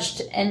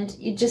judged. And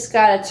you just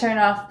got to turn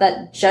off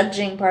that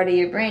judging part of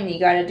your brain. You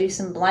got to do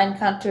some blind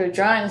contour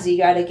drawings. You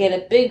got to get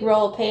a big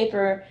roll of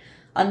paper,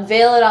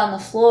 unveil it on the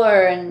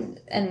floor,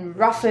 and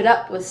rough it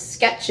up with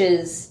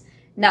sketches,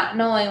 not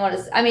knowing what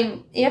it's...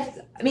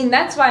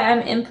 that's why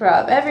I'm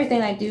improv.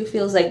 Everything I do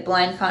feels like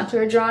blind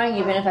contour drawing,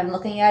 even if I'm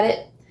looking at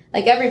it.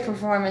 Like, every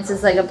performance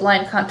is like a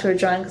blind contour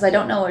drawing because I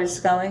don't know where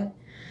it's going.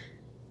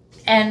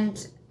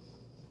 And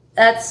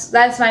that's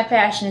my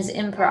passion, is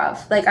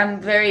improv. Like, I'm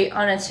very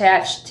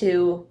unattached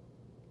to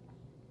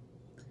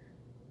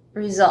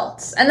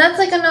results. And that's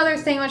like another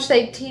thing which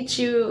they teach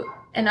you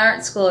in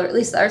art school, or at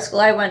least the art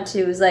school I went to,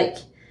 is like,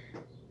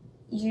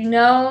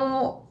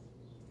 you're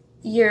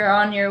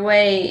on your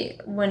way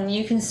when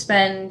you can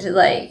spend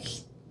like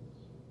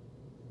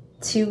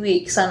 2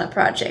 weeks on a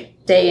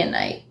project, day and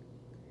night.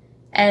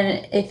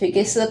 And if it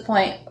gets to the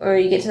point where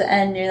you get to the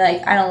end and you're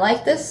like, I don't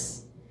like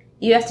this,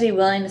 you have to be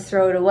willing to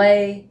throw it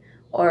away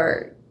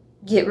or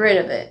get rid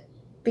of it,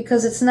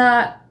 because it's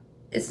not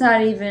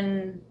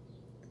even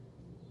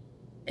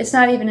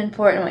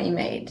important what you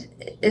made.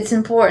 It's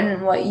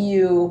important what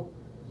you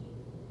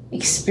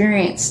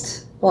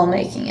experienced while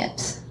making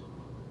it,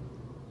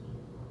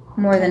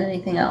 more than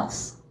anything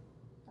else.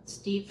 That's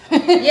deep.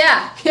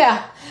 Yeah.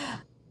 Yeah.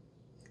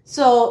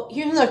 So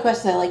here's another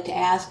question I like to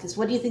ask is,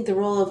 what do you think the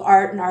role of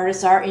art and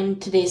artists are in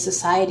today's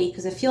society?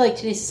 Because I feel like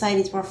today's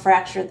society is more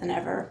fractured than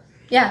ever.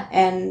 Yeah.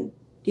 And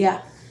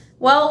yeah.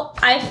 Well,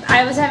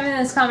 I was having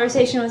this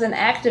conversation with an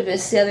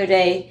activist the other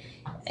day,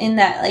 in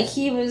that, like,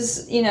 he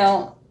was,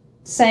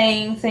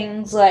 saying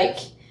things like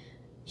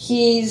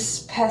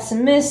he's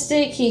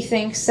pessimistic. He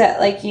thinks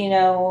that, like,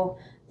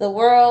 the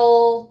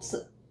world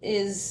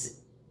is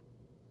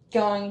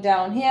going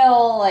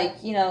downhill,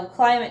 like,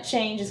 climate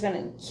change is going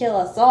to kill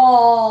us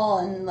all,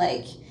 and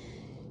like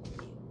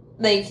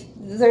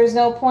there's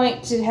no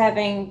point to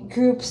having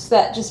groups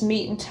that just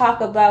meet and talk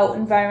about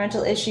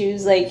environmental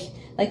issues, like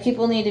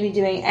people need to be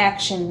doing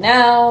action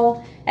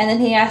now. And then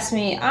he asked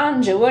me,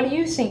 Anja, what do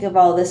you think of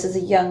all this as a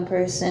young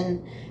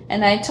person?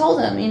 And I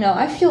told him,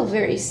 I feel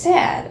very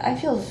sad. I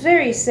feel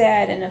very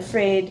sad and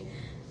afraid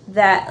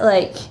that,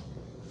 like,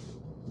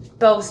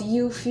 both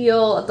you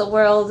feel that the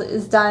world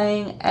is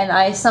dying, and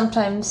I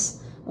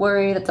sometimes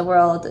worry that the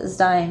world is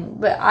dying.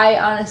 But I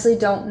honestly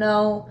don't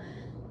know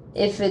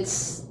if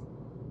it's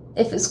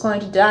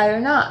going to die or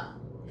not.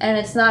 And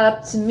it's not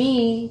up to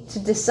me to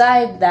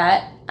decide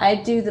that. I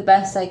do the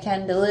best I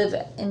can to live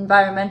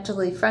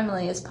environmentally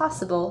friendly as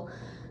possible.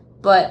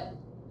 But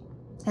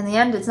in the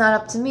end, it's not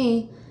up to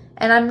me.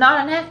 And I'm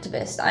not an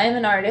activist. I am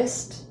an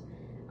artist.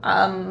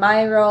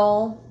 My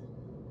role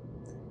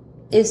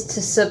is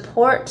to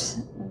support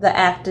the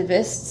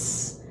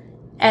activists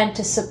and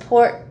to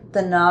support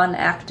the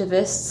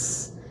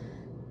non-activists.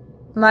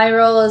 My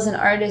role as an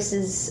artist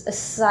is a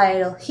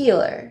societal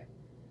healer.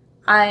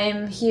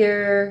 I'm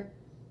here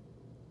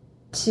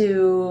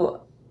to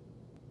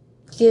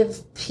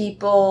give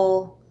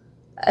people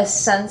a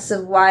sense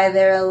of why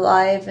they're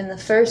alive in the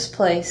first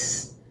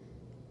place,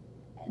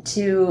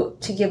 to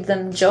give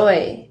them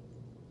joy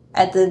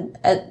at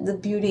the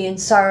beauty and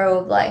sorrow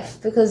of life,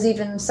 because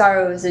even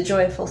sorrow is a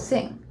joyful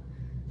thing.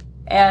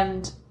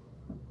 And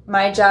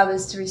my job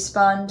is to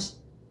respond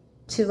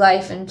to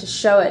life and to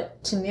show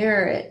it, to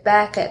mirror it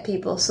back at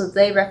people so that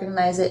they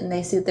recognize it and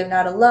they see that they're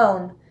not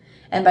alone.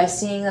 And by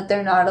seeing that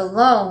they're not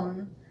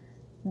alone,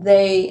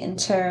 they in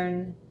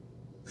turn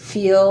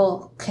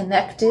feel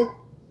connected,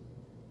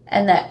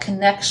 and that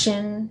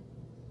connection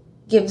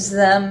gives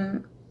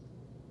them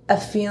a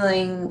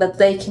feeling that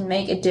they can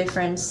make a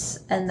difference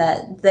and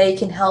that they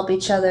can help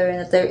each other and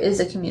that there is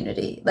a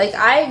community. Like,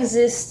 I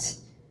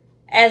exist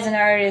as an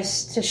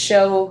artist to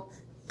show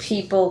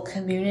people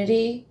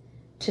community,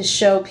 to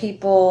show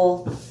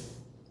people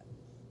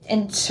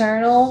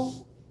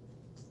internal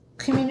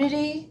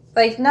community.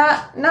 Like,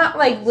 not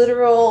like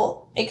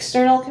literal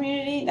external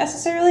community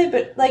necessarily,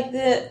 but like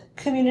the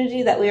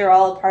community that we are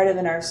all a part of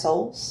in our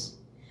souls.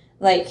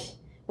 Like,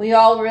 we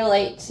all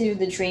relate to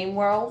the dream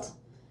world,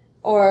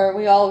 or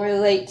we all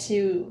relate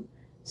to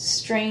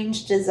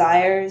strange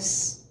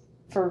desires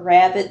for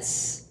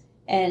rabbits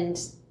and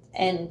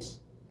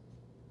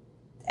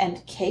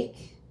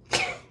cake.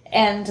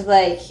 And,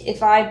 like,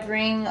 if I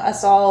bring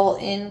us all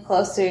in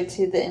closer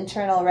to the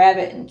internal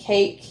rabbit and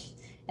cake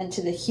and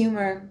to the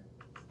humor,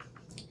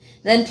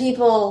 then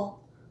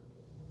people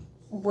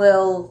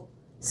will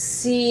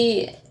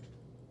see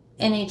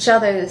in each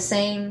other the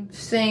same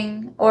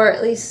thing, or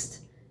at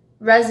least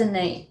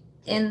resonate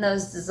in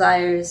those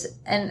desires.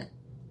 And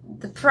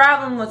the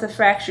problem with a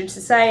fractured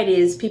society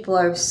is people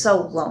are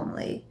so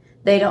lonely.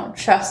 they don't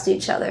trust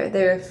each other.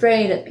 They're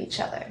afraid of each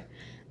other.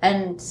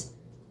 And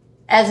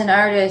as an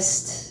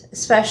artist,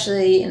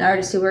 especially an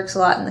artist who works a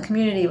lot in the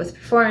community with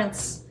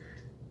performance,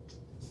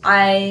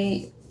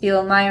 I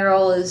feel my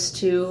role is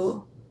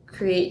to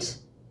create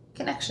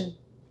connection.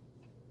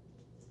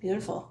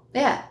 Beautiful.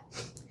 Yeah.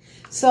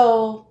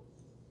 So,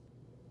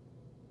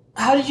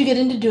 how did you get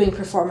into doing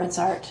performance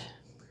art?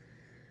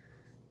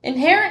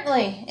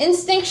 Inherently,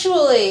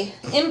 instinctually,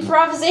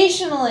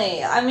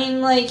 improvisationally. I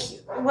mean, like,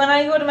 when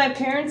I go to my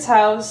parents'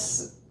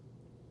 house,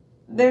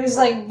 there's,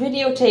 like,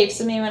 videotapes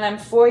of me when I'm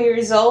 4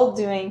 years old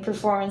doing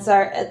performance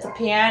art at the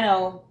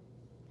piano.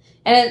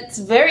 And it's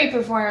very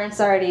performance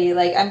arty.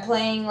 Like, I'm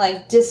playing,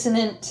 like,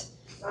 dissonant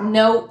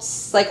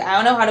notes. Like, I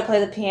don't know how to play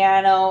the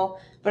piano,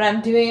 but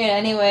I'm doing it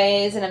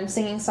anyways, and I'm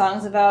singing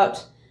songs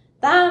about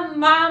the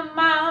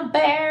mama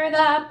bear,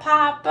 the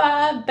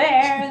papa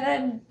bear,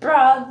 the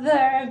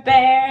brother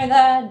bear,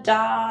 the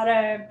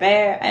daughter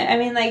bear. I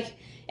mean, like,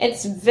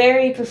 it's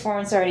very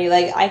performance arty.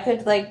 Like, I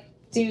could, like,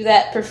 do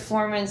that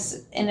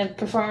performance in a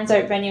performance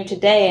art venue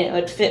today, and it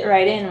would fit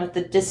right in with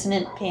the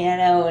dissonant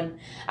piano. And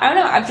I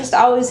don't know, I've just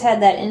always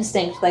had that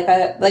instinct. Like,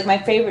 my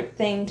favorite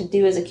thing to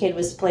do as a kid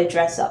was to play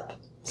dress up.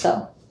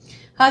 So,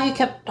 how have you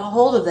kept a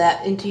hold of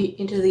that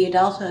into the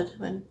adulthood?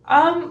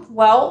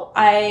 Well,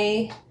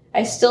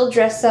 I still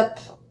dress up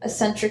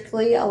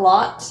eccentrically a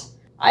lot.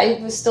 I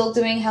was still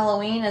doing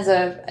Halloween as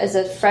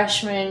a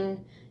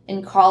freshman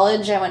in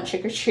college. I went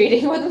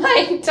trick-or-treating with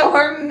my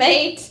dorm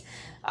mate.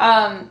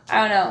 I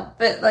don't know.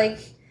 But, like,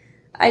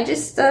 I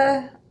just,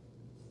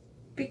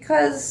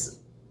 because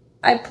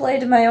I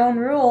played my own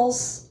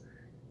rules,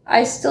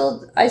 I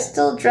still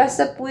dress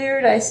up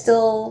weird. I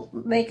still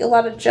make a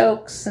lot of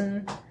jokes,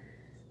 and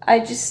I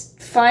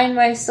just find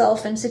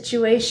myself in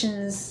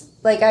situations.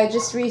 Like, I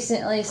just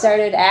recently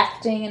started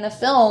acting in a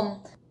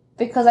film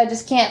because I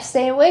just can't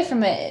stay away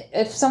from it.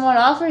 If someone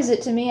offers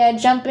it to me, I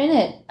jump in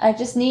it. I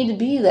just need to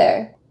be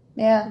there.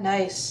 Yeah.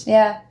 Nice.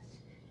 Yeah.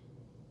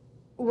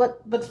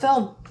 What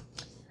film?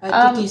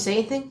 Can you say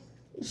anything?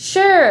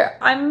 Sure.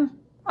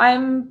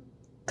 I'm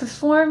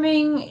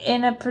performing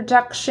in a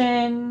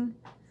production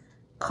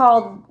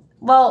called,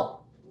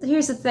 well,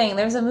 here's the thing.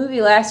 There's a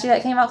movie last year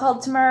that came out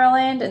called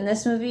Tomorrowland, and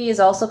this movie is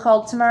also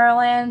called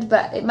Tomorrowland,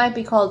 but it might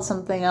be called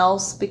something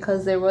else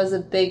because there was a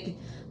big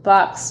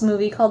box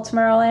movie called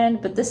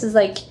Tomorrowland, but this is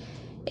like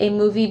a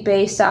movie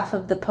based off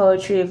of the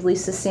poetry of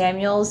Lisa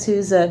Samuels,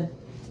 who's a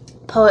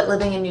poet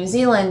living in New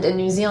Zealand, and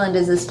New Zealand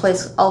is this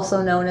place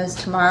also known as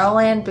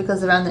Tomorrowland because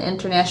they're on the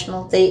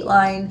international date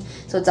line,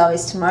 so it's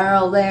always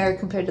tomorrow there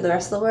compared to the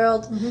rest of the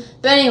world. Mm-hmm.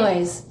 But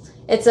anyways,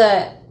 it's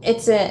a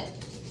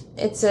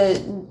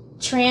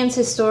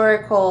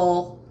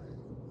trans-historical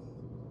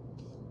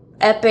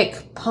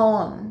epic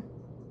poem,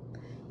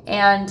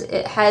 and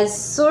it has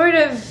sort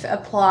of a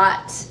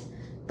plot,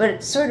 but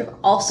it sort of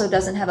also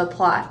doesn't have a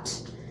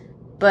plot,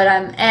 but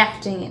I'm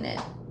acting in it,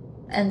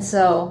 and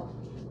so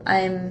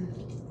I'm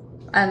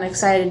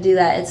excited to do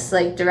that. It's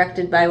like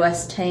directed by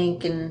Wes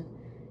Tank, and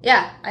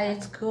yeah,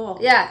 it's cool.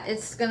 Yeah,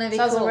 it's gonna be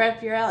Sounds cool. right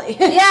up your alley.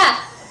 Yeah,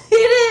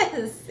 it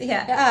is.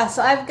 Yeah. Yeah.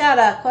 So I've got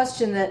a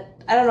question that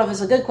I don't know if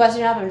it's a good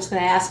question or not, but I'm just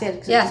going to ask it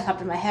because it just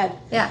popped in my head.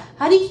 Yeah.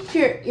 How do you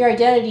keep your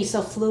identity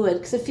so fluid?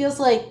 Because it feels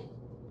like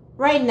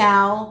right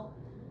now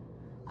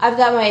I've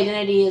got my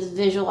identity as a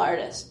visual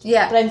artist.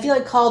 Yeah. But I feel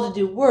like called to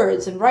do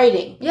words and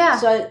writing. Yeah.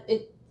 So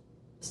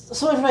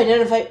so much of my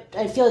identity,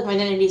 I feel like my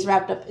identity is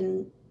wrapped up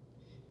in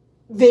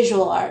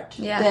visual art.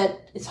 Yeah.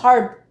 That it's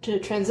hard to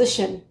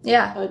transition.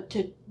 Yeah.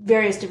 To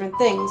various different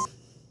things.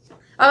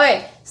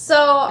 Okay, so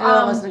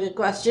that wasn't a good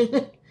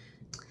question.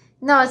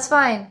 No, it's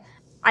fine.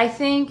 I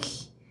think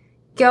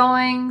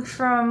going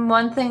from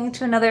one thing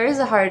to another is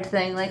a hard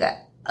thing. Like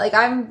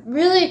I'm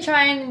really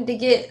trying to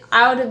get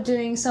out of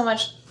doing so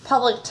much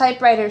public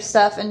typewriter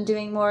stuff and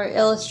doing more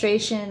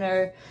illustration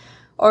or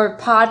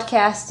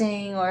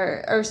podcasting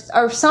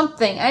or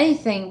something,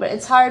 anything. But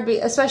it's hard,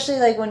 especially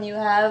like when you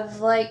have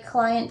like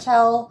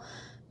clientele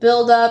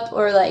build up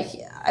or like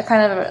a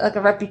kind of like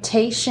a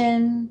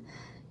reputation.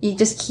 You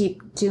just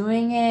keep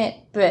doing it,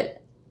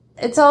 but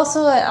it's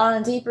also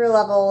on a deeper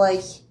level,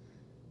 like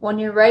when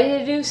you're ready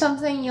to do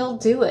something, you'll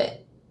do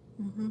it.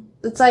 Mm-hmm.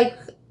 It's like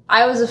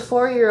I was a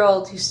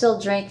 4-year-old who still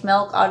drank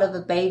milk out of a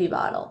baby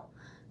bottle.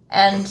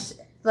 And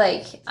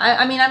like,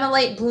 I mean, I'm a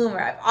late bloomer.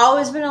 I've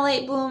always been a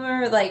late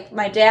bloomer. Like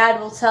my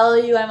dad will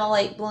tell you I'm a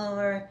late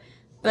bloomer,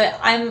 but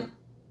I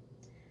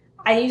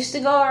used to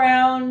go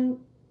around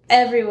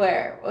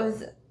everywhere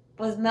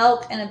with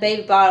milk and a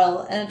baby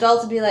bottle, and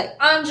adults would be like,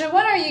 Anja,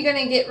 when are you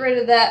going to get rid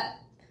of that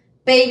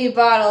baby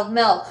bottle of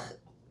milk?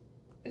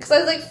 Because I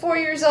was like 4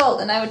 years old,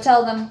 and I would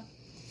tell them,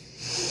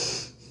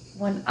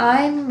 when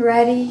I'm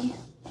ready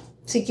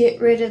to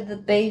get rid of the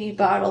baby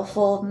bottle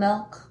full of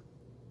milk,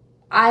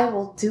 I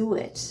will do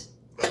it.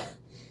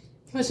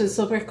 Which is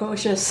so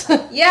precocious.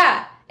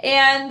 Yeah,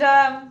 and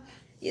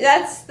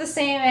that's the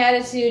same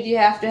attitude you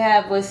have to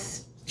have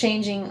with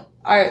changing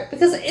art,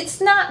 because it's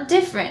not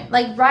different.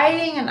 Like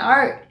writing and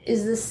art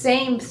is the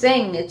same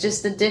thing. It's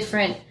just a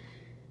different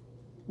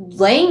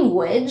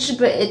language,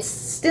 but it's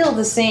still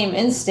the same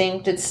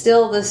instinct. It's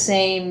still the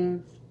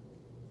same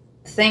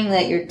thing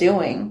that you're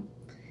doing.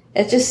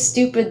 It's just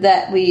stupid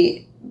that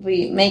we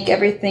make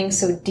everything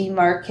so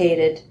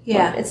demarcated.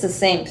 Yeah. It's the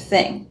same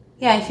thing.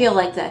 Yeah, I feel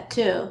like that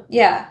too.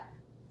 Yeah.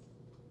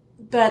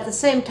 But at the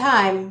same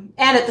time,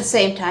 I'm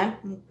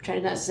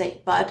trying not to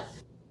say but,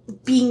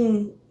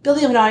 building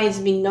up an audience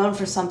and being known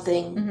for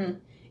something,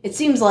 it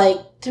seems like,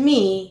 to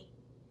me,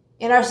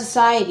 in our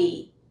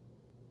society,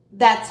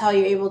 that's how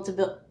you're able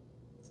to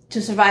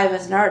survive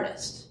as an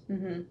artist.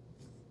 Mm-hmm.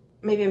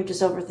 Maybe I'm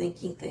just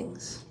overthinking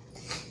things.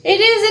 It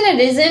is and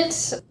it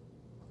isn't.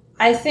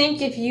 I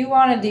think if you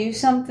want to do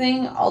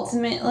something,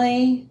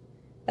 ultimately,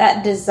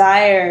 that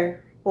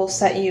desire will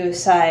set you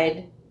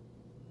aside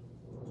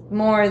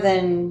more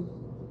than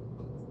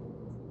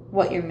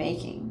what you're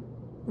making.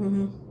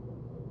 Mm-hmm.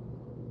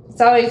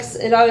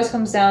 It always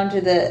comes down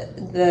to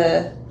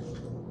the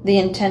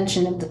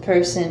intention of the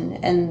person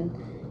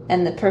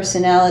and the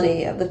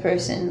personality of the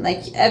person.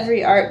 Like,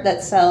 every art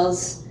that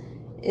sells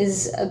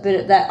is a bit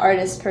of that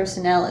artist's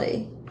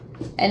personality.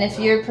 And if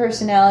your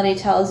personality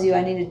tells you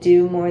I need to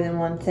do more than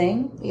one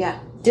thing,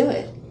 do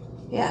it.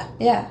 Yeah.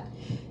 Yeah.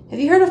 Have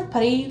you heard of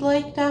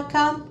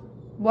puttylike.com?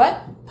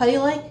 What?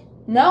 Puttylike?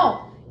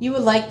 No. You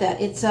would like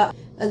that. It's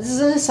this is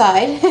an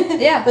aside.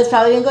 Yeah. But it's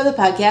probably gonna go to the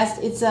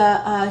podcast. It's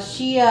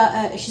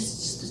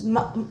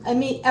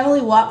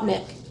Emily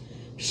Wapnick.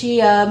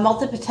 She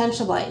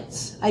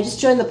multi-potentialites. I just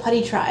joined the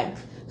Putty Tribe.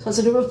 So it's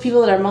a group of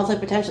people that are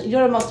multi-potential. You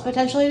know what a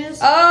multi-potentialite is?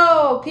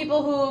 Oh,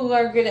 people who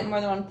are good at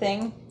more than one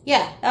thing.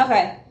 Yeah.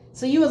 Okay.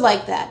 So you would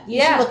like that.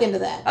 You should look into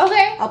that.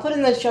 Okay. I'll put it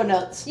in the show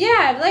notes. Yeah,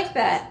 I'd like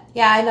that.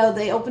 Yeah, I know.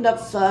 They opened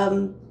up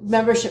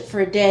membership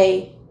for a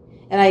day,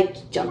 and I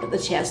jumped at the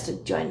chance to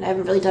join. I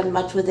haven't really done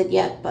much with it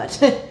yet, but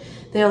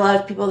there are a lot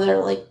of people that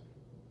are, like,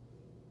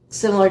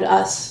 similar to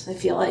us, I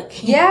feel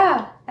like.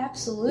 Yeah,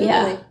 absolutely.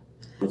 Yeah.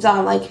 It's an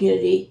online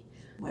community.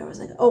 Where was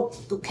I? Oh,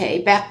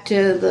 okay. Back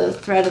to the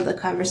thread of the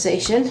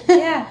conversation.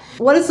 Yeah.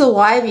 What is the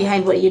why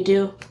behind what you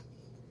do?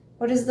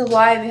 What is the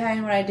why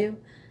behind what I do?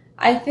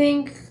 I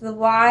think the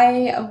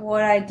why of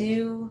what I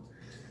do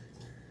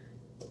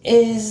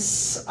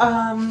is,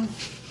 why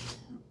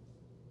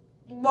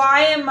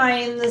am I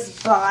in this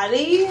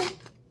body?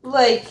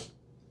 Like,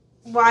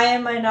 why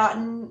am I not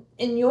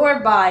in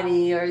your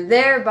body or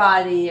their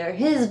body or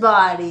his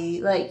body?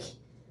 Like,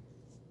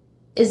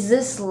 is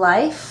this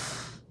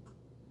life?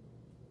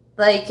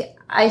 Like,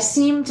 I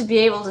seem to be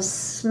able to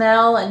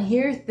smell and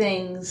hear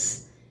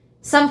things.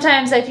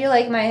 Sometimes I feel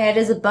like my head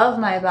is above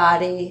my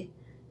body.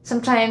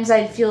 Sometimes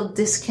I feel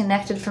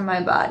disconnected from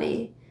my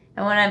body.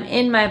 And when I'm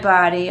in my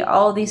body,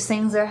 all these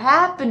things are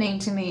happening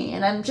to me.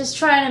 And I'm just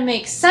trying to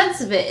make sense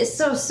of it. It's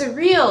so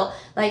surreal.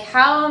 Like,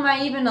 how am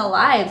I even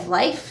alive?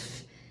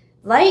 Life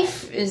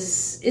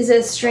is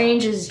as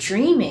strange as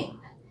dreaming.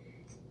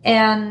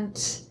 And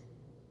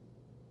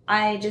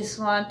I just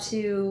want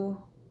to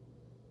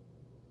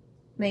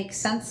make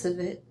sense of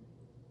it.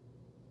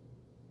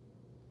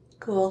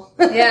 Cool.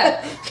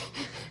 Yeah.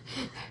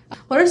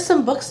 What are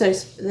some books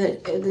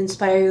that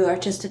inspire you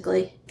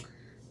artistically?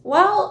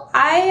 Well,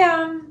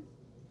 right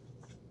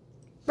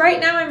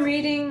now I'm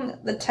reading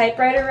The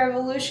Typewriter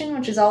Revolution,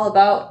 which is all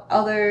about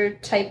other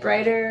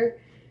typewriter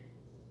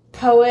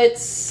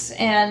poets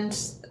and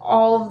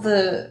all of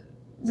the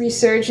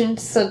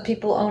resurgence of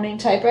people owning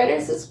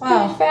typewriters. It's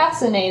pretty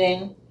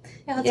fascinating.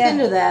 Yeah, let's get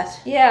into that.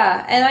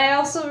 Yeah, and I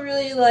also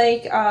really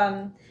like,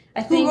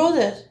 Who wrote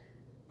it?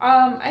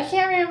 I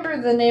can't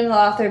remember the name of the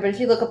author, but if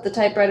you look up The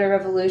Typewriter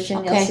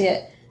Revolution, you'll see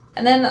it.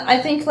 And then I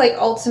think, like,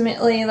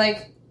 ultimately,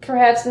 like,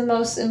 perhaps the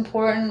most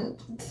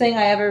important thing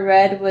I ever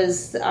read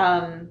was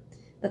The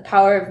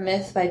Power of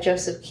Myth by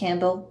Joseph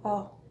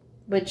Campbell,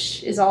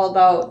 which is all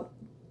about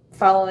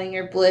following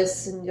your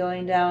bliss and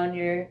going down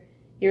your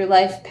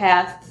life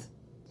path.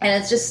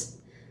 And it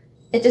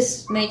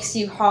just makes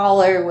you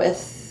holler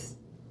with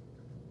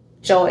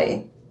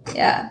joy.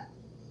 Yeah.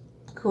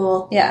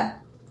 Cool. Yeah.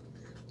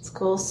 It's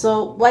cool.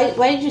 So why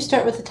did you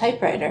start with the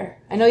typewriter?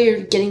 I know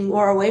you're getting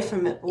more away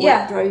from it, but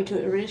what drew you to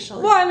it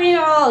initially? Well, I mean,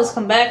 I'll always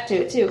come back to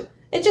it, too.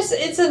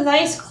 It's a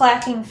nice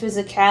clacking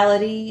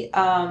physicality.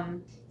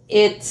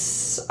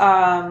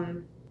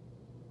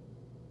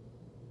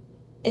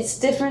 It's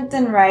different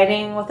than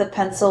writing with a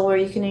pencil where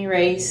you can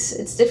erase.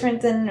 It's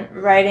different than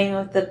writing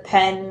with the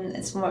pen.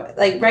 It's more,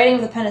 like, writing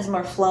with a pen is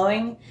more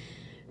flowing.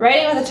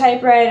 Writing with a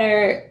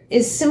typewriter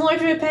is similar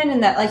to a pen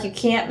in that, like, you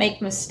can't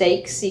make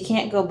mistakes. You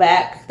can't go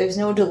back. There's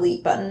no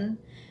delete button.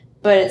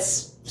 But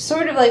it's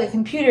sort of like a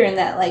computer in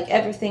that, like,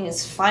 everything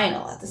is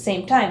final at the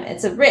same time.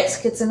 It's a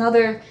risk. It's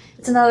another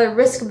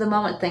risk of the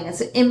moment thing.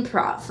 It's an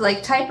improv.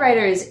 Like,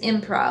 typewriter is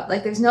improv.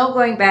 Like, there's no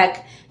going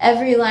back.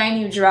 Every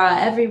line you draw,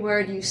 every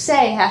word you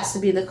say has to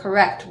be the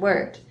correct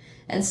word.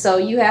 And so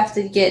you have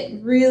to get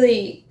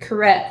really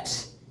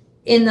correct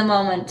in the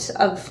moment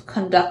of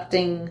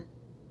conducting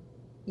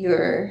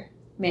your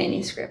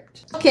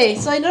manuscript. Okay,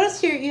 so I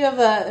noticed here you have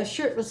a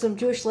shirt with some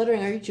Jewish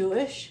lettering. Are you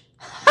Jewish?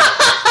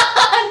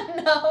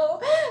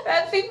 No,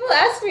 people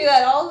ask me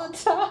that all the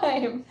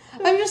time.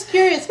 I'm just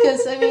curious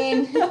because, I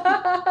mean...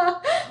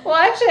 Well,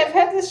 actually, I've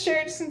had this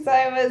shirt since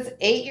I was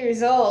 8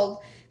 years old.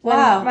 When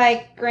Wow.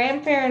 my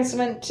grandparents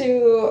went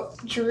to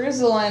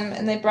Jerusalem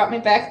and they brought me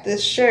back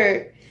this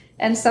shirt.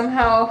 And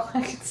somehow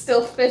I could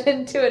still fit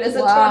into it as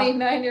a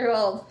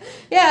 29-year-old.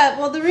 Yeah,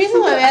 well, the reason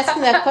why I'm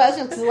asking that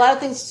question is because a lot of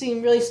things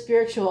seem really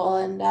spiritual,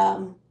 and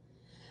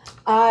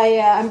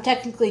I'm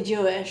technically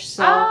Jewish,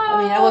 so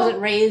I mean I wasn't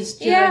raised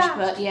Jewish,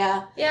 but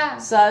yeah.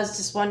 So I was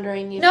just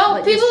wondering if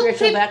what your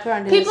spiritual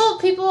background is.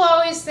 People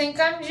always think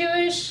I'm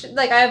Jewish.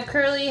 Like I have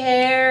curly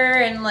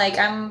hair, and like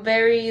I'm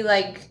very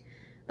like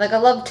I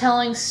love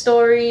telling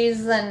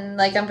stories, and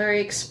like I'm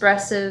very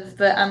expressive,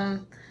 but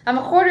I'm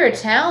a quarter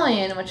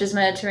Italian, which is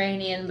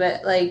Mediterranean,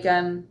 but like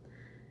I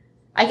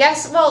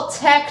guess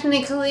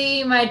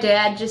technically my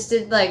dad just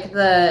did like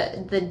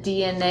the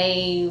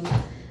DNA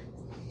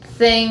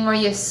thing where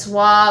you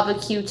swab a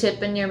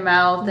Q-tip in your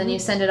mouth and you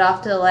send it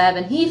off to the lab,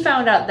 and he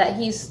found out that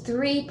he's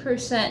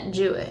 3%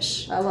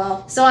 Jewish. Oh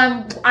well. So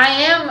I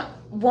am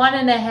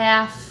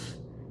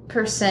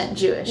 1.5%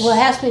 Jewish. Well,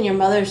 it has been your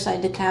mother's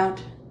side to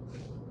count.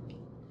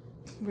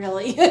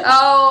 Really?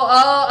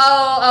 Oh.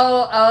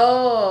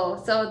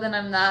 So then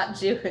I'm not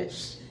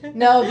Jewish.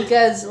 No,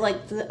 because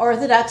like the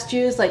Orthodox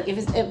Jews, like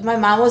if my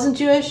mom wasn't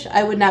Jewish,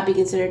 I would not be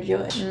considered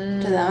Jewish to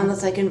them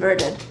unless I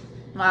converted.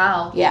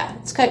 Wow. Yeah,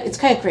 it's kind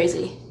of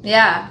crazy.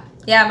 Yeah.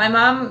 My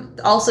mom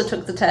also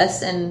took the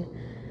test and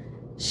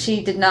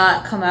she did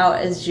not come out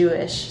as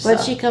Jewish. What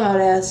did she come out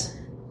as?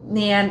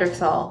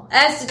 Neanderthal.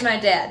 As did my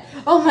dad.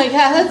 Oh my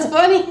god, that's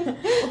funny.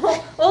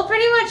 well,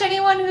 pretty much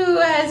anyone who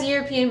has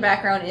European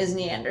background is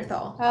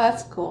Neanderthal. Oh,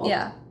 that's cool.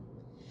 Yeah.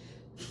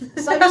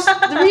 So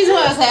the reason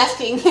why I was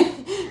asking,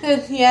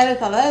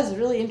 Neanderthal, that is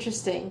really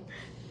interesting.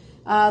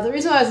 The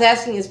reason why I was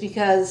asking is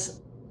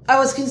because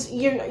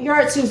your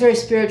art seems very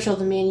spiritual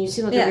to me, and you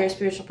seem like a very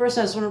spiritual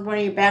person. I was wondering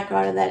what your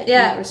background in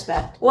that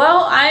respect.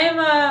 Well,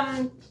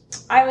 I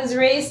was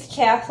raised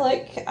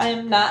Catholic.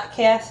 I'm not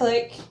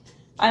Catholic.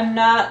 I'm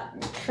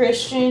not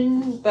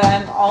Christian, but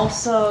I'm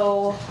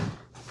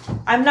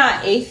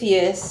not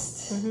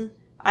atheist. Mm-hmm.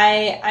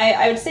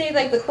 I would say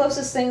like the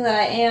closest thing that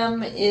I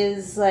am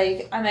is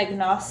like I'm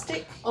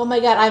agnostic. Oh my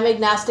god, I'm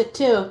agnostic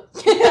too.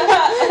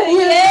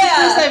 Yeah.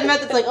 First I've met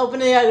that's like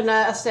openly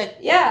agnostic.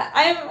 Yeah,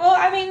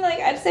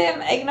 I'd say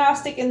I'm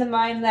agnostic in the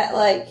mind that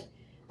like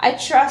I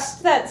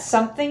trust that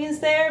something is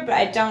there, but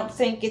I don't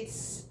think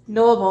it's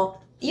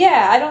knowable.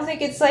 Yeah, I don't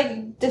think it's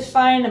like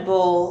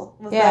definable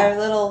with our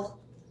little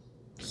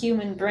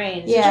human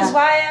brains, which is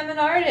why I'm an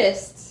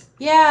artist.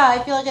 Yeah, I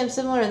feel like I'm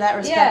similar in that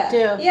respect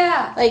too.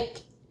 Yeah. Like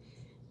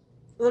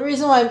the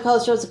reason why I'm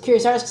called Shows of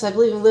Curious Artist is because I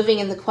believe in living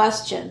in the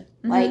question,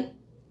 like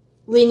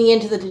leaning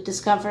into the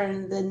discomfort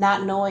and the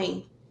not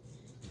knowing.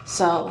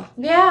 So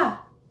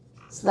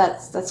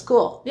that's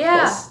cool.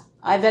 Yeah,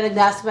 I've been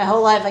agnostic my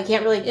whole life. I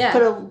can't really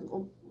put a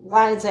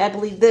line and say I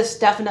believe this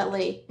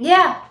definitely.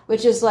 Yeah,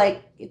 which is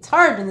like it's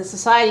hard in the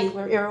society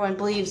where everyone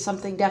believes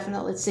something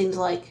definitely. It seems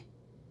like.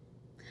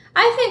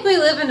 I think we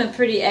live in a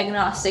pretty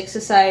agnostic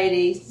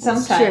society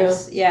sometimes.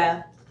 That's true.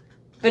 Yeah.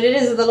 But it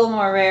is a little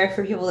more rare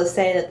for people to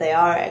say that they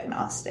are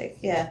agnostic.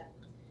 Yeah.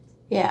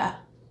 Yeah.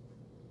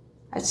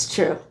 That's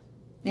true.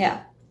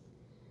 Yeah.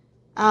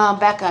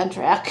 Back on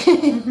track.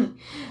 So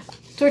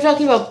we're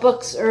talking about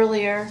books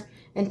earlier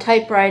and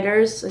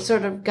typewriters. I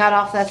sort of got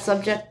off that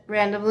subject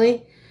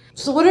randomly.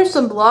 So what are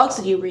some blogs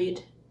that you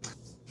read?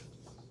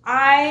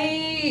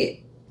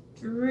 I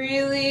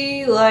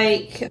really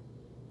like...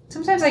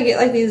 Sometimes I get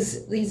like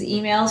these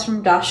emails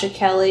from Dasha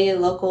Kelly, a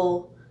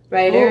local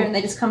writer, and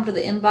they just come to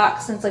the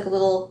inbox and it's like a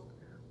little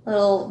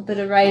bit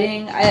of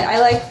writing. I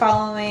like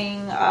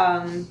following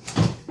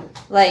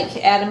like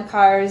Adam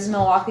Carr's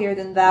Milwaukeeer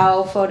Than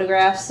Thou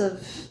photographs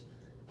of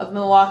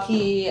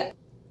Milwaukee.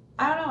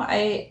 I don't know.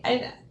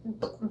 I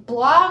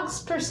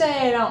blogs per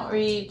se I don't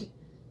read.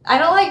 I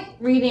don't like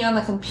reading on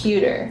the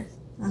computer.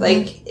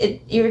 Like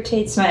it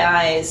irritates my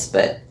eyes,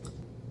 but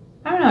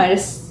I don't know. I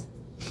just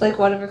like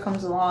whatever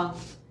comes along.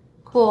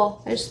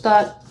 Cool. I just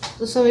thought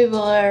some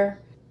people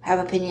have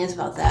opinions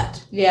about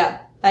that.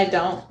 Yeah, I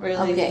don't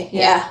really. Okay,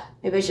 yeah.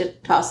 Maybe I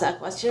should toss that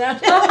question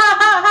out.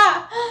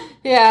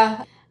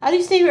 Yeah. How do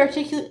you stay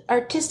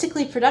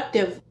artistically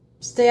productive?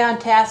 Stay on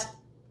task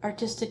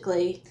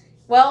artistically?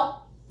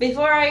 Well,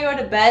 before I go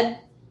to bed,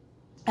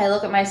 I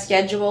look at my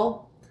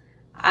schedule.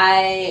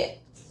 I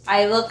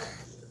look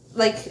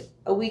like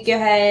a week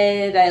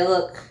ahead. I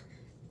look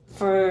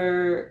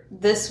for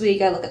this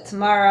week. I look at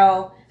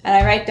tomorrow. And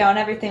I write down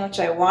everything which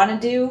I want to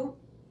do.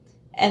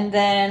 And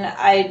then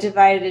I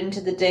divide it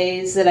into the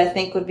days that I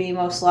think would be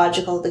most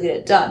logical to get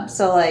it done.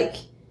 So, like,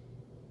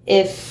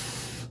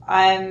 if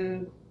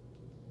I'm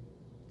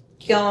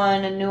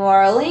going to New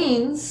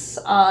Orleans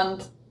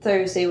on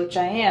Thursday, which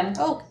I am.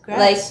 Oh,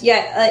 congrats.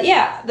 Like,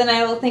 then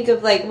I will think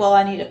of, like, well,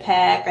 I need to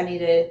pack, I need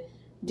to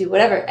do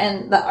whatever.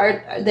 And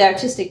the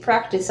artistic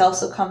practice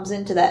also comes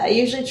into that. I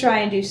usually try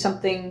and do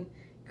something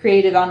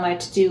creative on my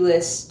to-do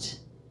list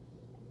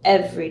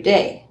every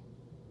day.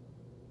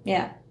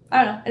 Yeah.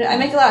 I don't know. I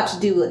make a lot of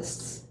to-do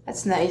lists.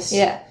 That's nice.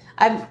 Yeah.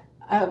 I'm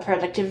a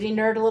productivity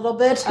nerd a little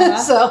bit, Uh-huh.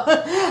 so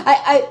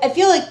I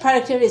feel like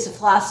productivity is a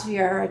philosophy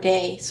or a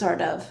day,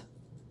 sort of.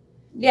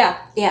 Yeah.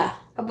 Yeah.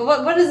 But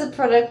what is a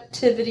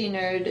productivity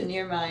nerd in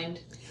your mind?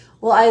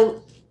 Well, I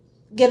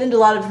get into a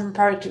lot of different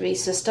productivity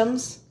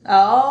systems.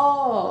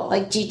 Oh.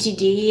 Like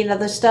GTD and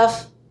other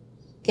stuff.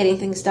 Getting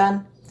things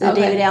done. The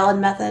Okay. David Allen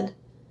method.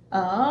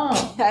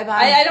 Oh. I'm on-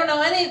 I don't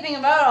know anything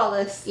about all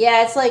this.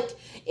 Yeah, it's like,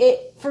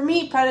 for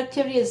me,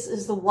 productivity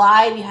is the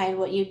why behind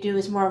what you do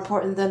is more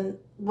important than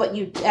what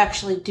you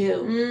actually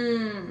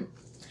do.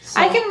 So,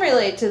 I can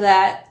relate to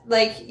that.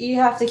 Like, you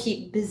have to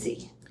keep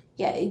busy.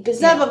 Yeah,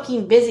 it's not about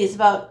keeping busy. It's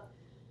about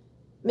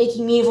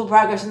making meaningful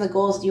progress on the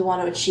goals that you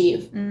want to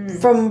achieve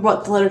from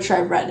what the literature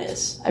I've read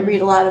is. I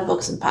read a lot of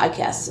books and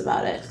podcasts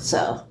about it,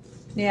 so.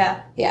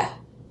 Yeah. Yeah.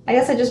 I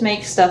guess I just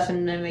make stuff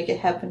and then make it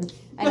happen.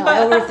 I know, I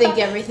overthink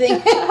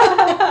everything.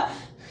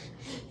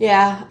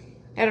 Yeah.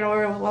 I don't know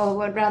where we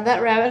went down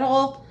that rabbit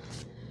hole.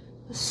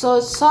 So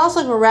it sounds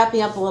like we're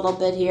wrapping up a little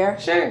bit here.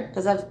 Sure.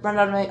 Because I've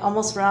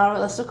almost run out of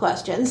my list of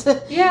questions.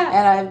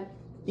 Yeah. And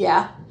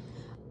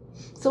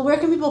So where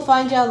can people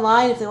find you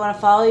online if they want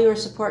to follow you or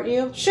support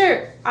you?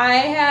 Sure. I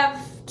have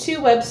 2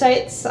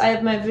 websites. I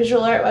have my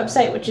visual art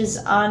website, which is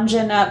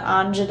Anja,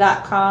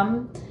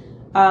 notanja.com.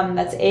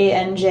 That's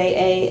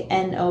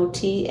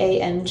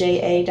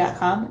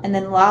ANJANOTANJA.com. And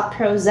then La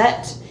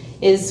Prosette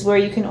is where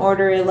you can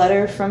order a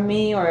letter from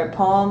me or a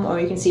poem, or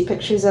you can see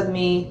pictures of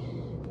me.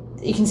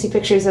 You can see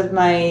pictures of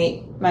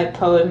my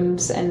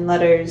poems and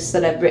letters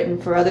that I've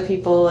written for other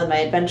people and my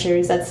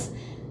adventures. That's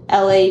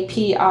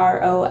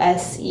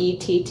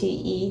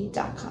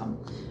LAPROSETTE.com.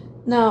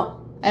 No.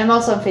 And I'm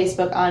also on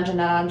Facebook, Anja,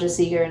 not Anja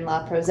Seeger, and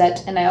La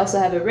Prosette. And I also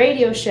have a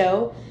radio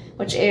show,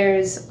 which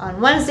airs on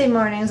Wednesday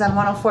mornings on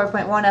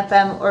 104.1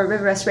 FM or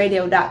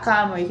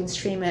riverusradio.com, where you can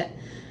stream it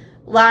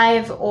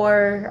live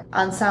or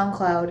on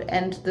SoundCloud.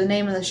 And the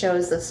name of the show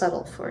is The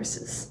Subtle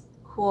Forces.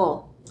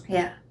 Cool.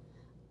 Yeah.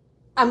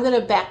 I'm going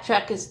to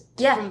backtrack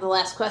from the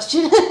last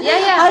question.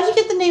 Yeah. How did you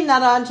get the name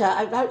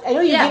Notànjà? I know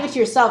you gave it to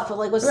yourself, but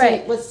like, what's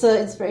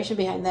the inspiration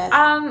behind that?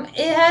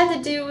 It had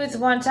to do with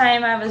one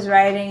time I was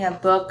writing a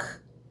book,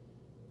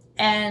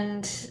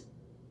 and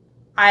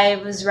I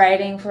was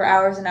writing for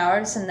hours and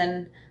hours, and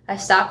then I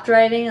stopped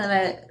writing, and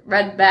then I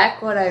read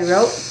back what I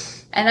wrote,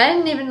 and I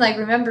didn't even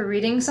remember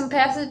writing some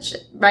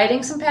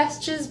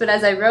passages, but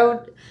as I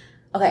wrote,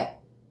 I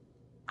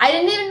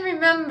didn't even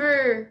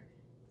remember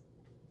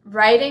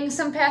writing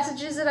some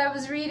passages that I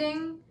was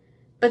reading,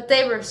 but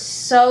they were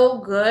so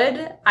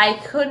good, I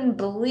couldn't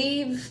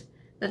believe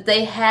that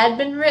they had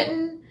been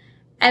written,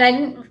 and I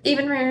didn't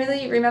even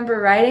really remember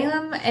writing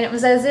them, and it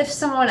was as if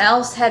someone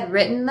else had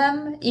written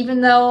them, even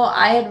though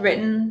I had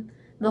written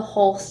the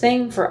whole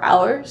thing for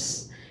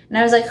hours. And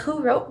I was like,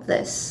 who wrote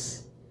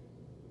this?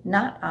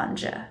 Not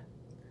Anja.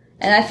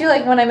 And I feel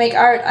like when I make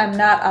art, I'm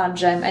not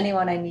Anja, I'm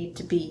anyone I need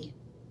to be.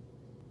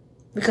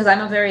 Because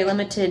I'm a very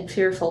limited,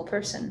 fearful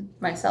person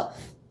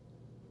myself.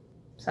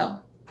 So.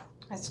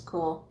 That's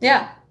cool.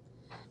 Yeah.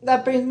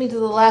 That brings me to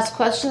the last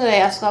question that I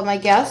ask all my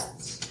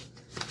guests.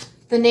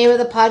 The name of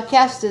the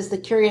podcast is The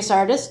Curious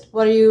Artist.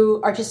 What are you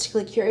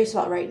artistically curious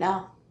about right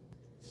now?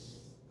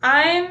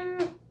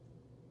 I'm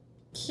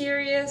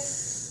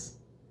curious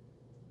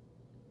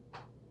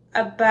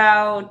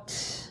about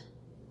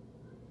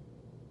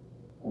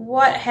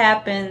what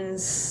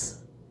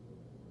happens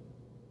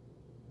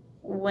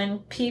when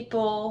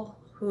people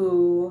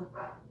who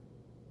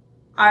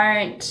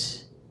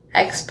aren't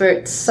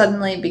experts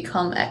suddenly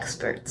become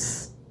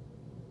experts.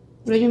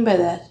 What do you mean by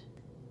that?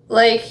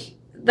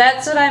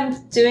 That's what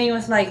I'm doing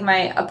with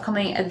my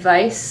upcoming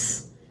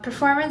advice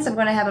performance. I'm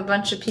going to have a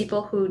bunch of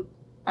people who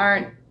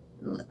are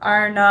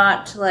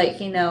not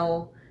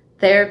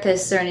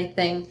therapists or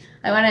anything.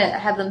 I want to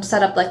have them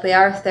set up like they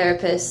are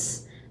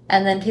therapists,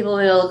 and then people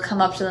will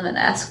come up to them and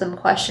ask them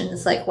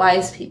questions like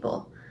wise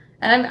people.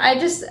 And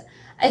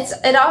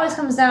it always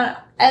comes down,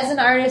 as an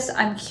artist,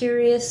 I'm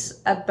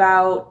curious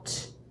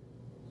about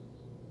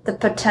the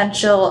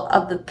potential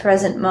of the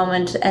present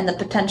moment and the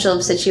potential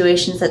of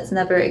situations that's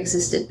never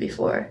existed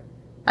before.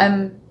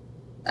 I'm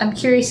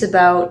curious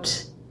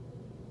about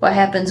what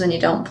happens when you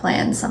don't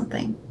plan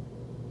something.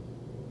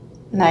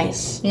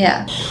 Nice.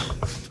 Yeah.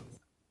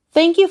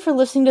 Thank you for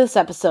listening to this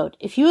episode.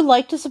 If you would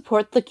like to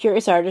support the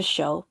Curious Artist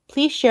Show,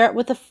 please share it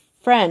with a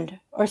friend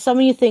or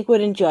someone you think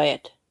would enjoy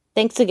it.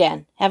 Thanks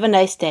again. Have a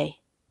nice day.